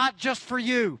 it's not just for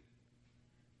you.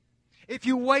 If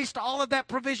you waste all of that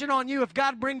provision on you, if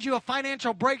God brings you a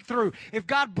financial breakthrough, if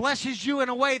God blesses you in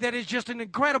a way that is just an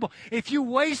incredible, if you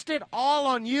waste it all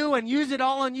on you and use it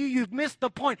all on you, you've missed the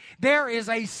point. There is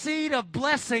a seed of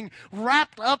blessing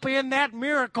wrapped up in that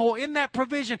miracle, in that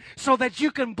provision, so that you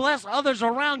can bless others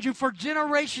around you for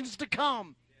generations to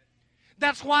come.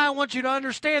 That's why I want you to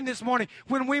understand this morning,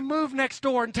 when we move next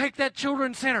door and take that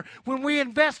children's center, when we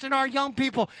invest in our young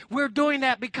people, we're doing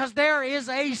that because there is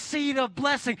a seed of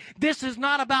blessing. This is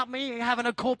not about me having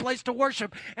a cool place to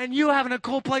worship and you having a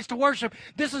cool place to worship.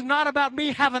 This is not about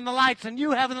me having the lights and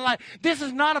you having the light. This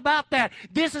is not about that.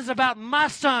 This is about my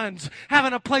sons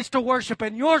having a place to worship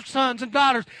and your sons and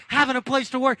daughters having a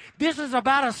place to work. This is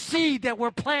about a seed that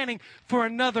we're planting for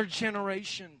another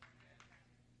generation.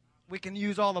 We can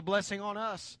use all the blessing on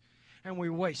us, and we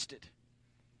waste it.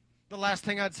 The last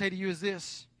thing I'd say to you is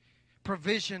this: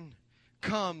 provision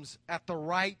comes at the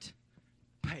right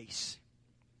pace.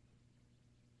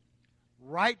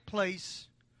 Right place,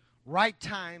 right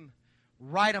time,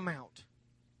 right amount.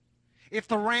 If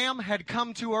the ram had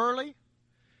come too early,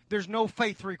 there's no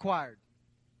faith required.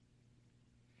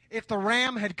 If the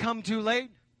ram had come too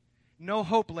late, no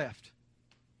hope left.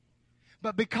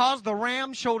 But because the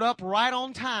ram showed up right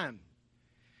on time,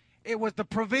 it was the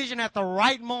provision at the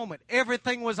right moment.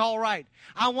 Everything was all right.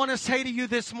 I want to say to you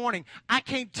this morning, I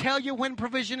can't tell you when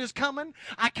provision is coming.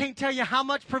 I can't tell you how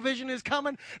much provision is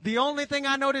coming. The only thing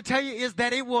I know to tell you is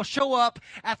that it will show up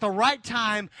at the right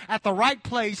time, at the right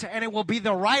place, and it will be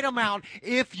the right amount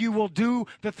if you will do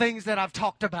the things that I've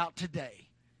talked about today.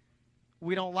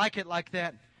 We don't like it like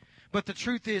that. But the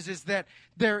truth is that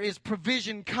there is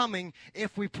provision coming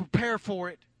if we prepare for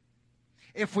it,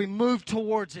 if we move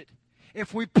towards it,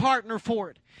 if we partner for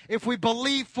it, if we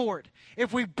believe for it,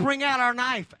 if we bring out our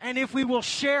knife, and if we will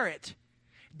share it.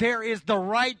 There is the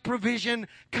right provision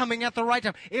coming at the right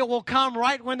time. It will come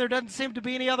right when there doesn't seem to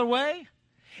be any other way.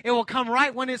 It will come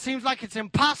right when it seems like it's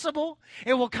impossible.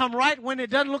 It will come right when it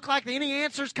doesn't look like any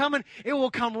answer's coming. It will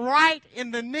come right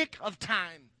in the nick of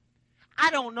time.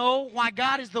 I don't know why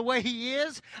God is the way He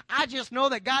is. I just know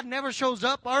that God never shows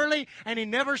up early and He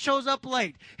never shows up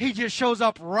late. He just shows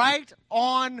up right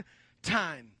on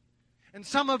time. And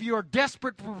some of you are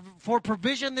desperate for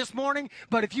provision this morning,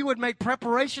 but if you would make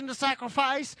preparation to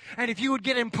sacrifice, and if you would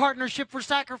get in partnership for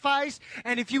sacrifice,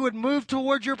 and if you would move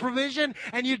towards your provision,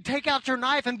 and you'd take out your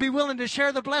knife and be willing to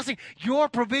share the blessing, your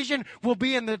provision will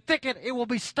be in the thicket. It will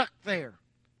be stuck there.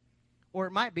 Or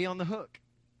it might be on the hook.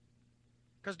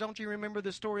 Because don't you remember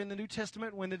the story in the New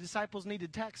Testament when the disciples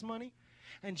needed tax money?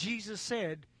 And Jesus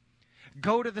said,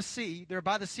 go to the sea, they're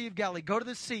by the Sea of Galilee, go to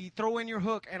the sea, throw in your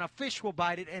hook, and a fish will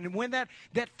bite it. And when that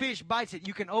fish bites it,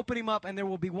 you can open him up, and there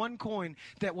will be one coin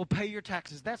that will pay your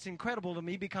taxes. That's incredible to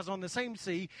me, because on the same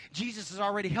sea, Jesus has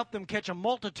already helped them catch a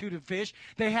multitude of fish.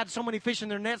 They had so many fish in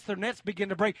their nets began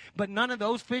to break. But none of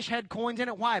those fish had coins in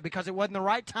it. Why? Because it wasn't the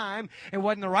right time, it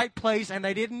wasn't the right place, and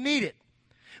they didn't need it.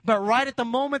 But right at the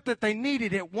moment that they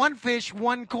needed it, one fish,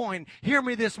 one coin. Hear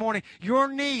me this morning. Your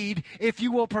need, if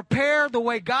you will prepare the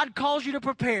way God calls you to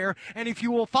prepare, and if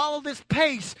you will follow this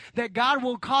pace that God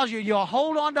will cause you, you'll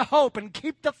hold on to hope and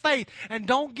keep the faith and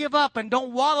don't give up and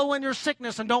don't wallow in your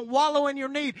sickness and don't wallow in your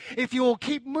need. If you will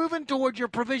keep moving towards your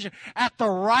provision at the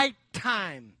right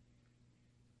time,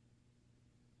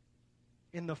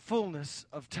 in the fullness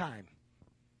of time.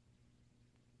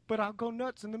 But I'll go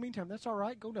nuts in the meantime. That's all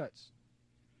right. Go nuts.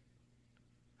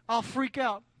 I'll freak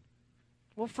out.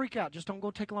 We'll freak out. Just don't go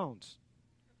take loans.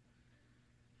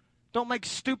 Don't make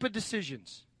stupid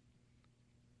decisions.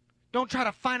 Don't try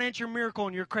to finance your miracle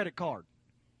on your credit card.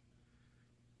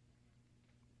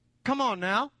 Come on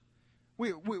now.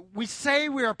 We say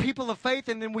we are people of faith,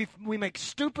 and then we make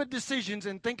stupid decisions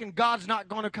and thinking God's not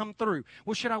going to come through.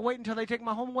 Well, should I wait until they take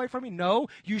my home away from me? No.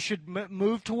 You should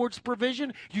move towards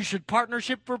provision. You should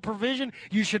partnership for provision.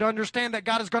 You should understand that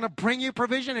God is going to bring you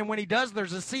provision, and when He does,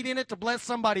 there's a seed in it to bless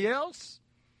somebody else.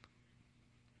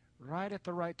 Right at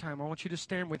the right time. I want you to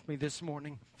stand with me this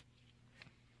morning.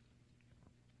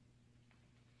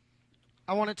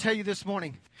 I want to tell you this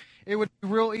morning, it would be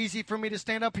real easy for me to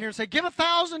stand up here and say, give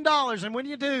 $1,000, and when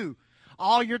you do,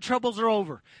 all your troubles are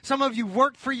over. Some of you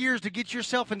worked for years to get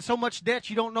yourself in so much debt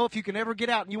you don't know if you can ever get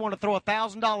out, and you want to throw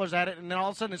 $1,000 at it, and then all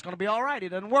of a sudden it's going to be all right. It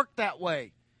doesn't work that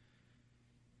way.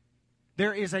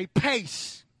 There is a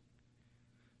pace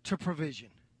to provision.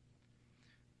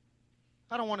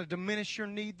 I don't want to diminish your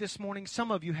need this morning. Some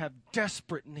of you have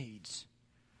desperate needs.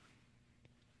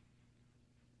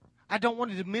 I don't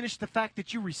want to diminish the fact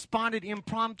that you responded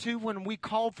impromptu when we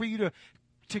called for you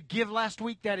to give last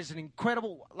week. That is an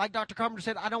incredible, like Dr. Carpenter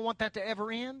said, I don't want that to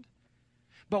ever end.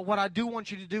 But what I do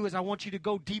want you to do is I want you to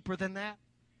go deeper than that.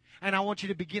 And I want you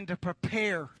to begin to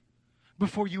prepare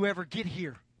before you ever get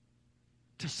here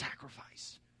to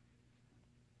sacrifice.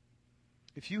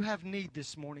 If you have need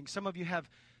this morning, some of you have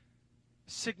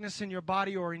sickness in your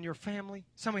body or in your family.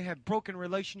 Some of you have broken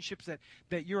relationships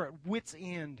that you're at wit's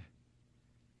end.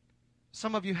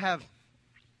 Some of you have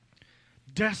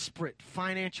desperate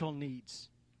financial needs.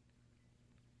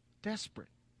 Desperate.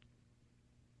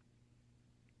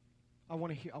 I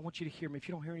want you to hear me. If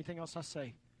you don't hear anything else I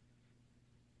say.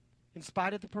 In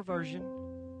spite of the perversion,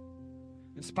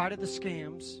 in spite of the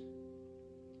scams,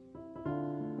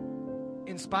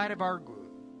 in spite of our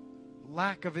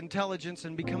lack of intelligence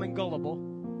and becoming gullible,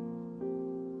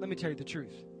 let me tell you the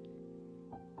truth.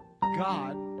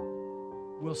 God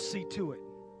will see to it.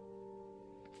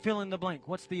 Fill in the blank.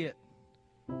 What's the it?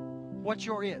 What's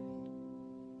your it?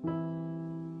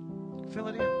 Fill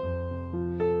it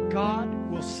in. God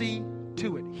will see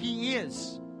to it. He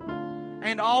is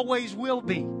and always will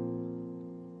be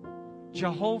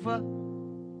Jehovah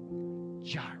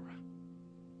Jireh.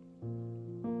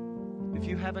 If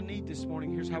you have a need this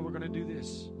morning, here's how we're going to do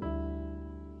this.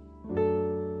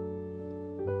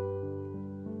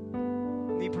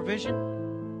 Need provision?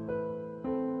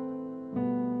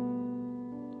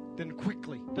 Then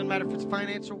quickly. Doesn't matter if it's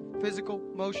financial, physical,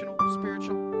 emotional,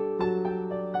 spiritual.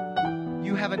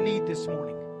 You have a need this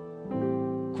morning.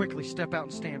 Quickly step out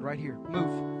and stand right here.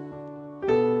 Move.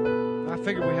 I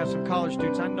figured we have some college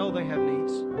students. I know they have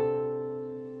needs.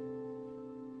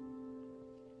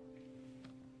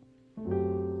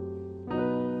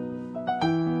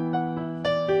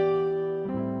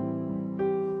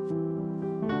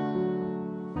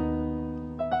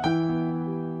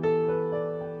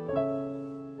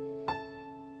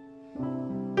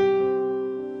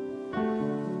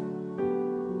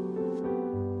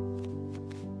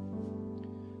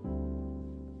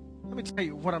 tell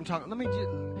you what I'm talking.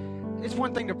 It's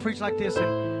one thing to preach like this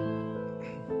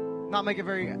and not make it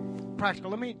very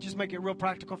practical. Let me just make it real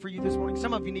practical for you this morning.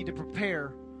 Some of you need to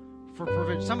prepare for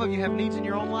provision. Some of you have needs in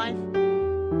your own life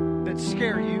that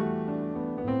scare you.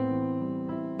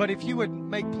 But if you would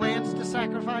make plans to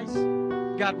sacrifice,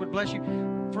 God would bless you.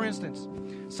 For instance,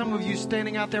 some of you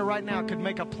standing out there right now could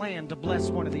make a plan to bless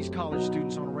one of these college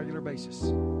students on a regular basis.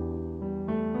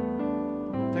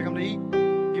 Take them to eat,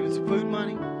 give them some food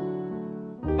money,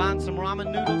 buy them some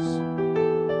ramen noodles.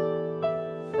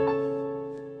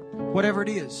 Whatever it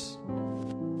is,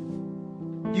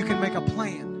 you can make a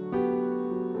plan.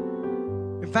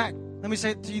 In fact, let me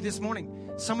say it to you this morning.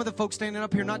 Some of the folks standing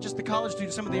up here, not just the college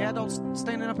students, some of the adults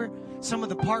standing up here, some of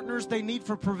the partners they need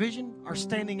for provision are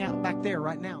standing out back there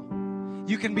right now.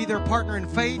 You can be their partner in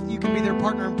faith. You can be their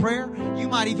partner in prayer. You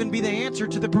might even be the answer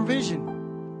to the provision.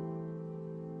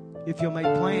 If you'll make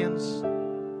plans,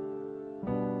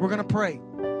 we're going to pray.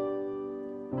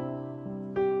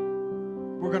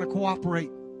 We're going to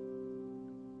cooperate.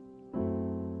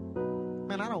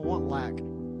 Man, I don't want lack.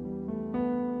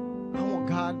 I want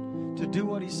God to do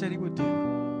what He said He would do,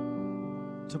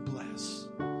 to bless.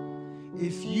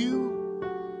 If you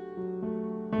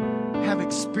have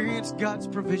experienced God's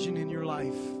provision in your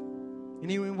life in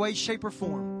any way, shape, or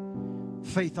form,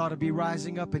 faith ought to be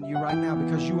rising up in you right now,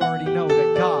 because you already know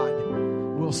that God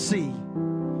will see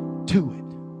to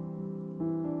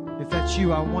it. If that's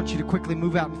you, I want you to quickly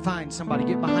move out and find somebody.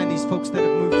 Get behind these folks that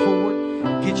have moved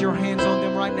forward. Get your hands on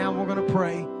them right now. We're going to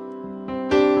pray.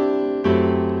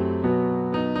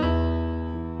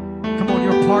 Come on,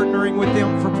 you're partnering with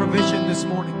them for provision this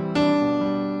morning.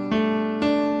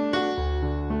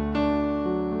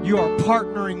 You are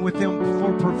partnering with them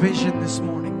for provision this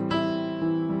morning.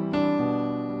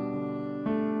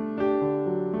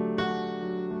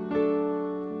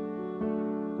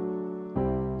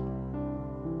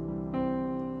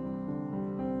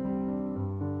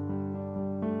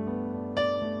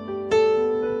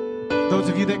 Those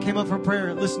of you that came up for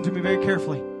prayer, listen to me very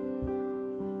carefully.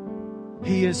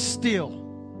 He is still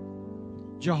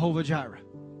Jehovah Jireh.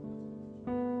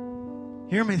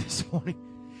 Hear me this morning.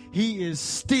 He is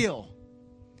still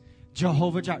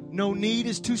Jehovah Jireh. No need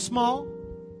is too small,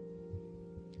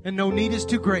 and no need is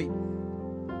too great.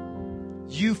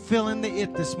 You fill in the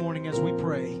it this morning as we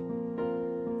pray.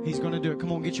 He's going to do it.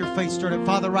 Come on, get your faith started.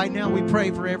 Father, right now we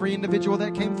pray for every individual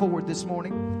that came forward this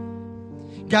morning.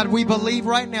 God, we believe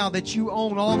right now that you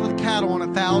own all the cattle on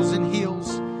 1,000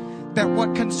 hills, that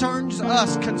what concerns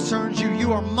us concerns you.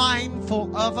 You are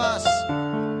mindful of us.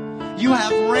 You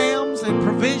have rams and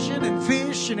provision and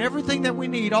fish and everything that we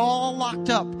need all locked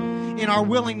up in our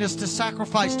willingness to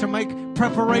sacrifice, to make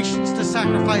preparations to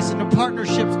sacrifice, and the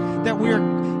partnerships that we are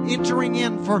entering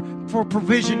in for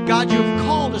provision. God, you have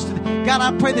called us to God,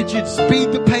 I pray that you'd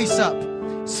speed the pace up.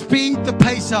 Speed the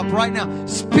pace up right now.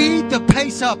 Speed the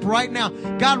pace up right now.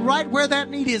 God, right where that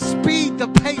need is, speed the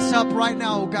pace up right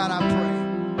now. Oh God, I pray.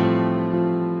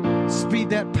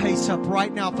 Speed that pace up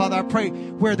right now. Father, I pray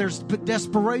where there's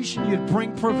desperation, you'd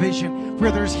bring provision.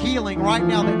 Where there's healing right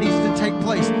now that needs to take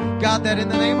place, God, that in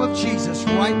the name of Jesus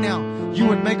right now, you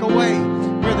would make a way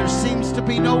where there seems to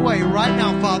be no way. Right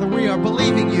now, Father, we are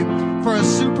believing you for a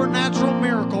supernatural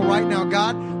miracle right now,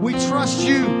 God. We trust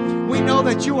you. We know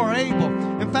that you are able.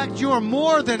 In fact, you are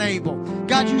more than able.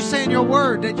 God, you say in your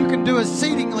word that you can do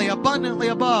exceedingly abundantly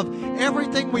above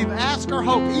everything we've asked or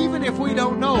hoped, even if we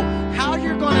don't know how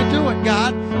you're going to do it,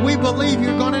 God. We believe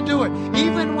you're going to do it.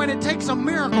 Even when it takes a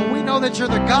miracle, we know that you're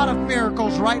the God of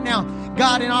miracles right now.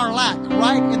 God, in our lack,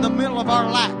 right in the middle of our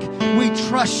lack, we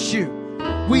trust you.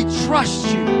 We trust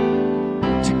you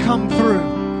to come through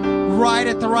right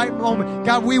at the right moment.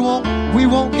 God, we won't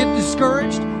get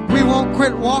discouraged. We won't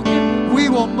quit walking. We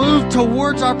will move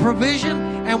towards our provision,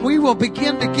 and we will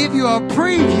begin to give you a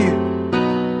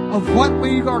preview of what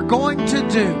we are going to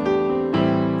do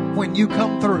when you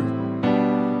come through.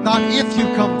 Not if you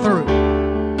come through,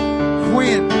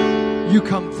 when you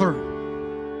come through.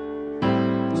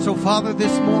 So, Father,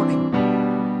 this morning,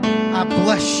 I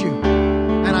bless you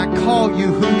and I call you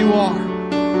who you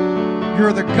are.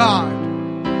 You're the God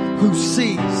who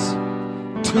sees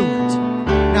to it.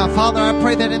 Now, Father, I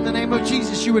pray that in the name of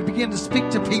Jesus, you would begin to speak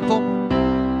to people.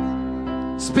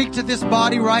 Speak to this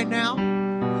body right now.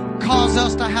 Cause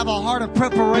us to have a heart of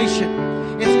preparation.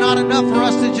 It's not enough for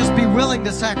us to just be willing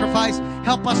to sacrifice.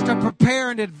 Help us to prepare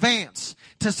in advance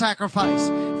to sacrifice.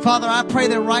 Father, I pray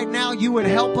that right now you would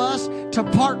help us to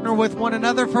partner with one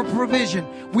another for provision.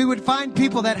 We would find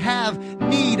people that have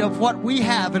need of what we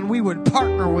have, and we would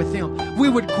partner with them. We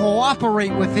would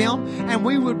cooperate with them, and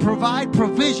we would provide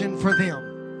provision for them.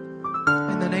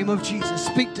 In the name of Jesus.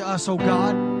 Speak to us, oh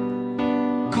God.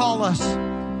 Call us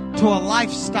to a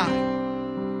lifestyle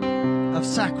of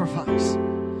sacrifice.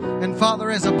 And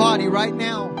Father, as a body right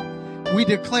now, we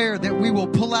declare that we will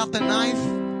pull out the knife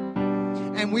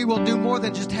and we will do more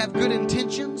than just have good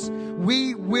intentions.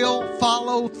 We will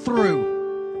follow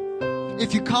through.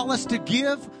 If you call us to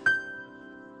give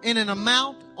in an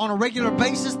amount on a regular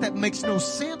basis that makes no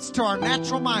sense to our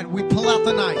natural mind, we pull out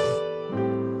the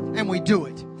knife and we do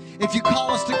it. If you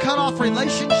call us to cut off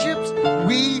relationships,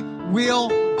 we will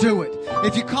do it.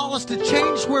 If you call us to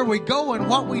change where we go and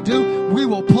what we do, we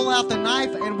will pull out the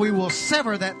knife and we will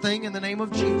sever that thing in the name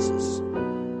of Jesus.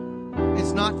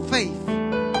 It's not faith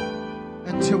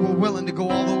until we're willing to go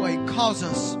all the way. Cause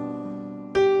us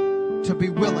to be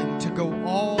willing to go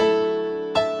all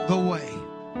the way.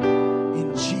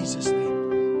 In Jesus'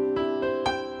 name.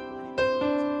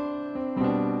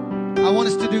 I want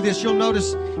us to do this. You'll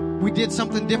notice we did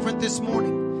something different this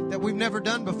morning that we've never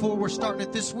done before. We're starting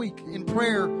it this week. In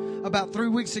prayer, about 3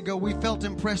 weeks ago, we felt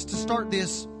impressed to start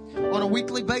this on a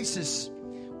weekly basis.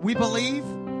 We believe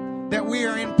that we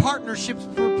are in partnerships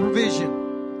for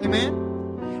provision. Amen?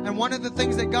 And one of the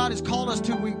things that God has called us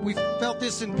to, we felt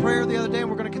this in prayer the other day, and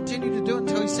we're going to continue to do it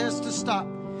until He says to stop.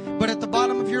 But at the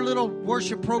bottom of your little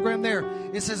worship program there,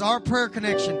 it says Our Prayer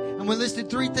Connection. And we listed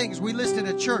 3 things. We listed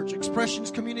a church,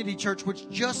 Expressions Community Church, which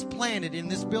just planted in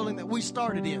this building that we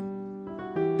started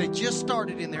in. They just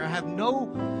started in there. I have no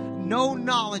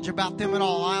knowledge about them at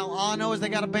all. All I know is they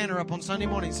got a banner up on Sunday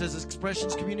morning that says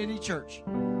Expressions Community Church.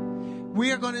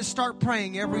 We are going to start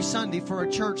praying every Sunday for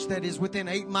a church that is within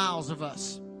 8 miles of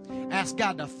us. Ask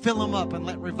God to fill them up and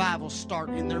let revival start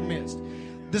in their midst.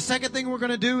 The second thing we're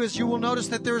going to do is you will notice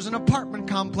that there's an apartment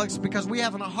complex because we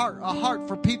have a heart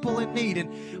for people in need.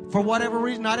 And for whatever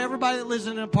reason, not everybody that lives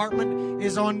in an apartment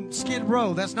is on Skid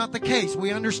Row. That's not the case.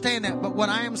 We understand that. But what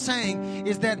I am saying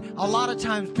is that a lot of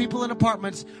times people in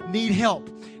apartments need help.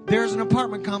 There's an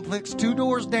apartment complex 2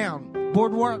 doors down.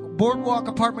 Boardwalk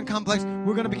apartment complex.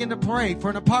 We're going to begin to pray for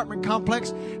an apartment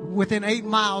complex within 8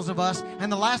 miles of us. And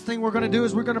the last thing we're going to do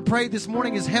is we're going to pray this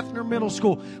morning is Hefner Middle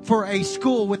School for a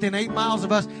school within 8 miles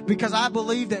of us, because I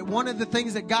believe that one of the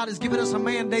things that God has given us a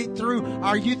mandate through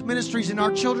our youth ministries and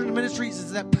our children's ministries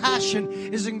is that passion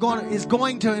is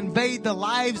going to invade the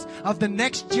lives of the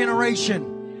next generation.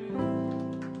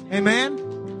 Amen?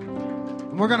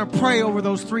 And we're going to pray over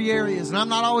those 3 areas. And I'm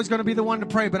not always going to be the one to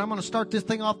pray, but I'm going to start this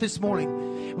thing off this morning.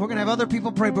 And we're going to have other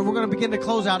people pray, but we're going to begin to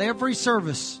close out every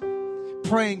service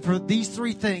praying for these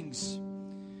 3 things.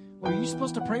 Well, are you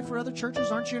supposed to pray for other churches?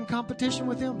 Aren't you in competition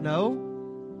with them? No.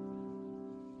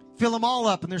 Fill them all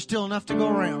up, and there's still enough to go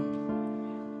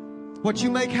around. What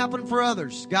you make happen for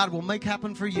others, God will make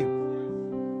happen for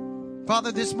you.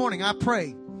 Father, this morning I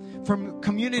pray for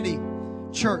Community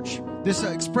Church, this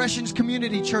Expressions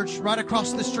Community Church right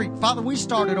across the street. Father, we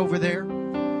started over there,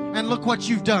 and look what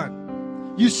you've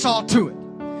done. You saw to it.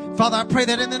 Father, I pray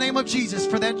that in the name of Jesus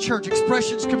for that church,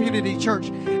 Expressions Community Church,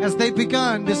 as they've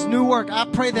begun this new work, I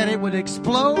pray that it would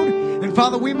explode. And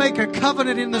Father, we make a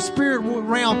covenant in the spirit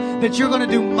realm that you're going to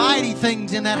do mighty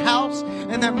things in that house,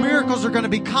 and that miracles are going to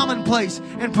be commonplace,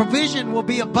 and provision will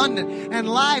be abundant, and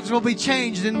lives will be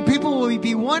changed, and people will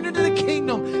be won into the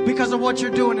kingdom because of what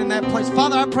you're doing in that place.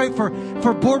 Father, I pray for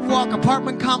Boardwalk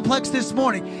Apartment Complex this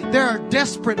morning. There are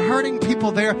desperate, hurting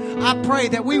people there. I pray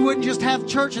that we wouldn't just have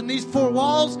church in these 4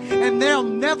 walls and they'll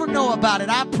never know about it.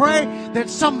 I pray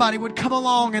that somebody would come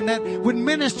along and that would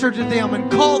minister to them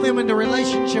and call them into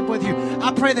relationship with you.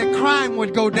 I pray that crime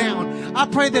would go down. I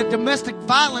pray that domestic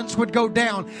violence would go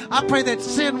down. I pray that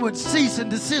sin would cease and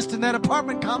desist in that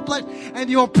apartment complex, and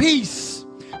your peace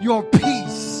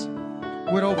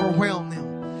would overwhelm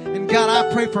them. And God,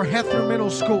 I pray for Hefner Middle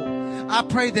School. I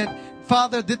pray that,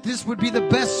 Father, that this would be the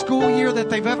best school year that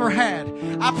they've ever had.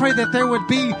 I pray that there would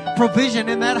be provision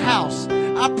in that house.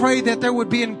 I pray that there would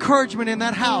be encouragement in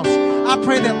that house. I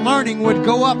pray that learning would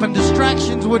go up and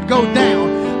distractions would go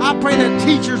down. I pray that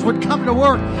teachers would come to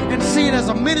work and see it as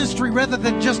a ministry rather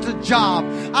than just a job.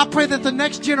 I pray that the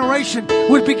next generation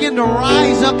would begin to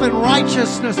rise up in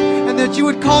righteousness, and that you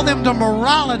would call them to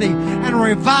morality and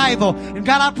revival. And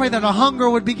God, I pray that a hunger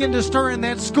would begin to stir in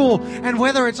that school, and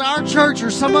whether it's our church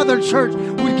or some other church,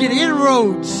 would get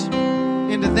inroads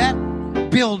into that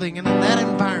building and in that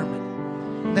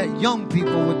environment, that young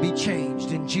people would be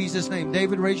changed in Jesus' name.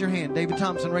 David, raise your hand. David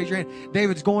Thompson, raise your hand.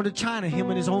 David's going to China, him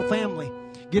and his whole family.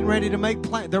 Getting ready to make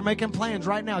plans. They're making plans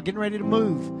right now, getting ready to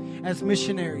move as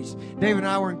missionaries. David and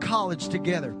I were in college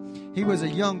together. He was a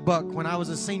young buck when I was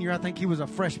a senior. I think he was a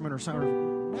freshman or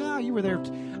something. No, you were there.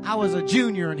 I was a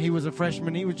junior and he was a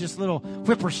freshman. He was just a little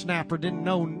whippersnapper, didn't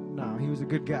know. No, he was a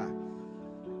good guy.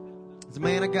 He's a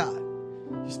man of God.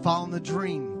 He's following the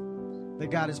dream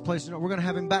that God has placed in him. We're going to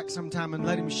have him back sometime and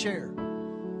let him share.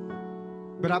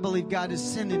 But I believe God is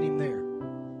sending him there.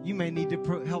 You may need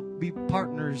to help be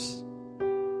partners.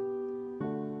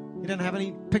 He doesn't have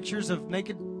any pictures of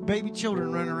naked baby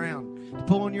children running around to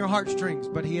pull on your heartstrings,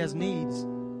 but he has needs.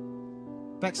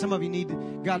 In fact, some of you need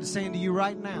God is saying to you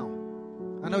right now,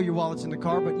 I know your wallet's in the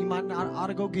car, but you might not ought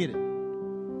to go get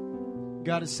it.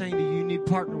 God is saying to you, you need to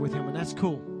partner with him, and that's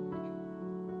cool.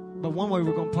 But one way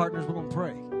we're going to partner is we're going to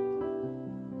pray.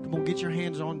 Come on, get your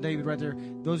hands on David right there.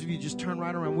 Those of you just turn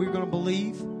right around. We're going to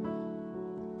believe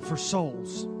for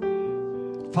souls.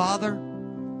 Father,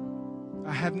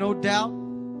 I have no doubt.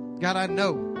 God, I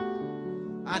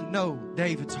know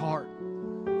David's heart.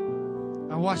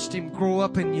 I watched him grow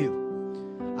up in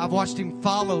you. I've watched him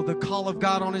follow the call of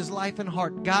God on his life and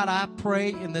heart. God, I pray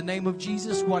in the name of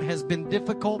Jesus, what has been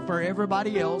difficult for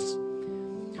everybody else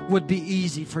would be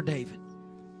easy for David.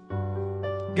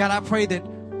 God, I pray that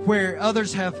where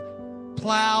others have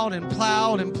plowed and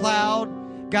plowed and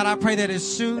plowed, God, I pray that as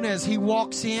soon as he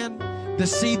walks in, the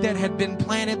seed that had been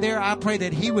planted there, I pray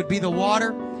that he would be the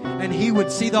water and he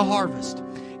would see the harvest.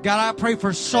 God, I pray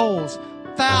for souls,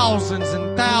 thousands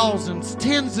and thousands,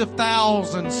 tens of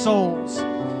thousands souls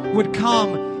would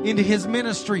come into his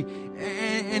ministry.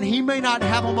 And he may not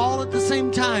have them all at the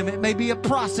same time. It may be a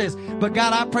process. But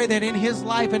God, I pray that in his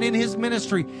life and in his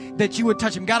ministry that you would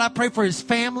touch him. God, I pray for his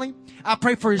family. I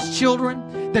pray for his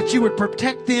children, that you would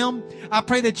protect them. I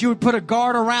pray that you would put a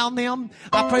guard around them.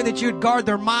 I pray that you would guard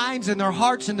their minds and their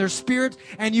hearts and their spirits,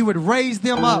 and you would raise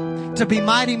them up to be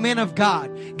mighty men of God.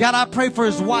 God, I pray for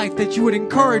his wife, that you would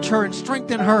encourage her and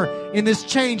strengthen her in this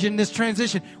change, in this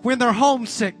transition. When they're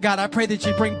homesick, God, I pray that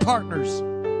you bring partners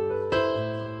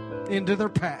into their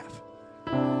path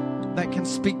that can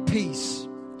speak peace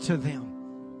to them.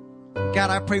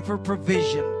 God, I pray for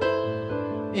provision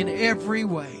in every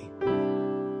way.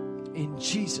 In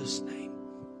Jesus' name.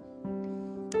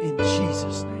 In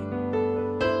Jesus'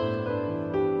 name.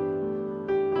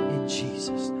 In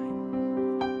Jesus'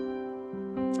 name.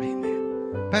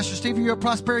 Amen. Pastor Steve, are you a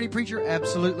prosperity preacher?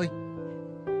 Absolutely.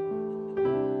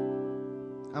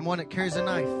 I'm one that carries a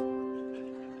knife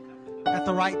at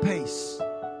the right pace,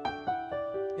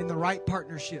 in the right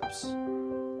partnerships,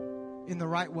 in the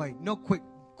right way. No quick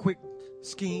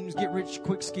schemes, get rich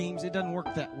quick schemes. It doesn't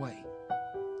work that way.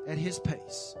 At his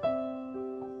pace,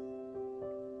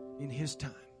 in his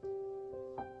time.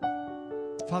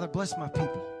 Father, bless my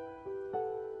people.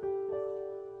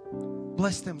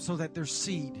 Bless them so that their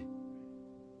seed,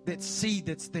 that seed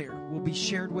that's there, will be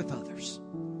shared with others.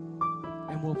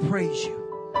 And we'll praise you.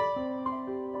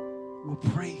 We'll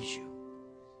praise you.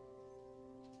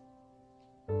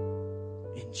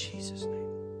 In Jesus'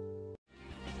 name.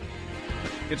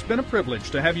 It's been a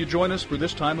privilege to have you join us for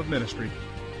this time of ministry.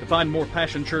 To find more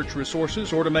Passion Church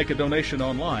resources or to make a donation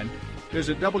online,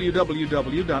 visit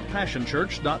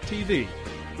www.passionchurch.tv.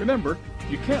 Remember,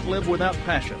 you can't live without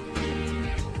passion.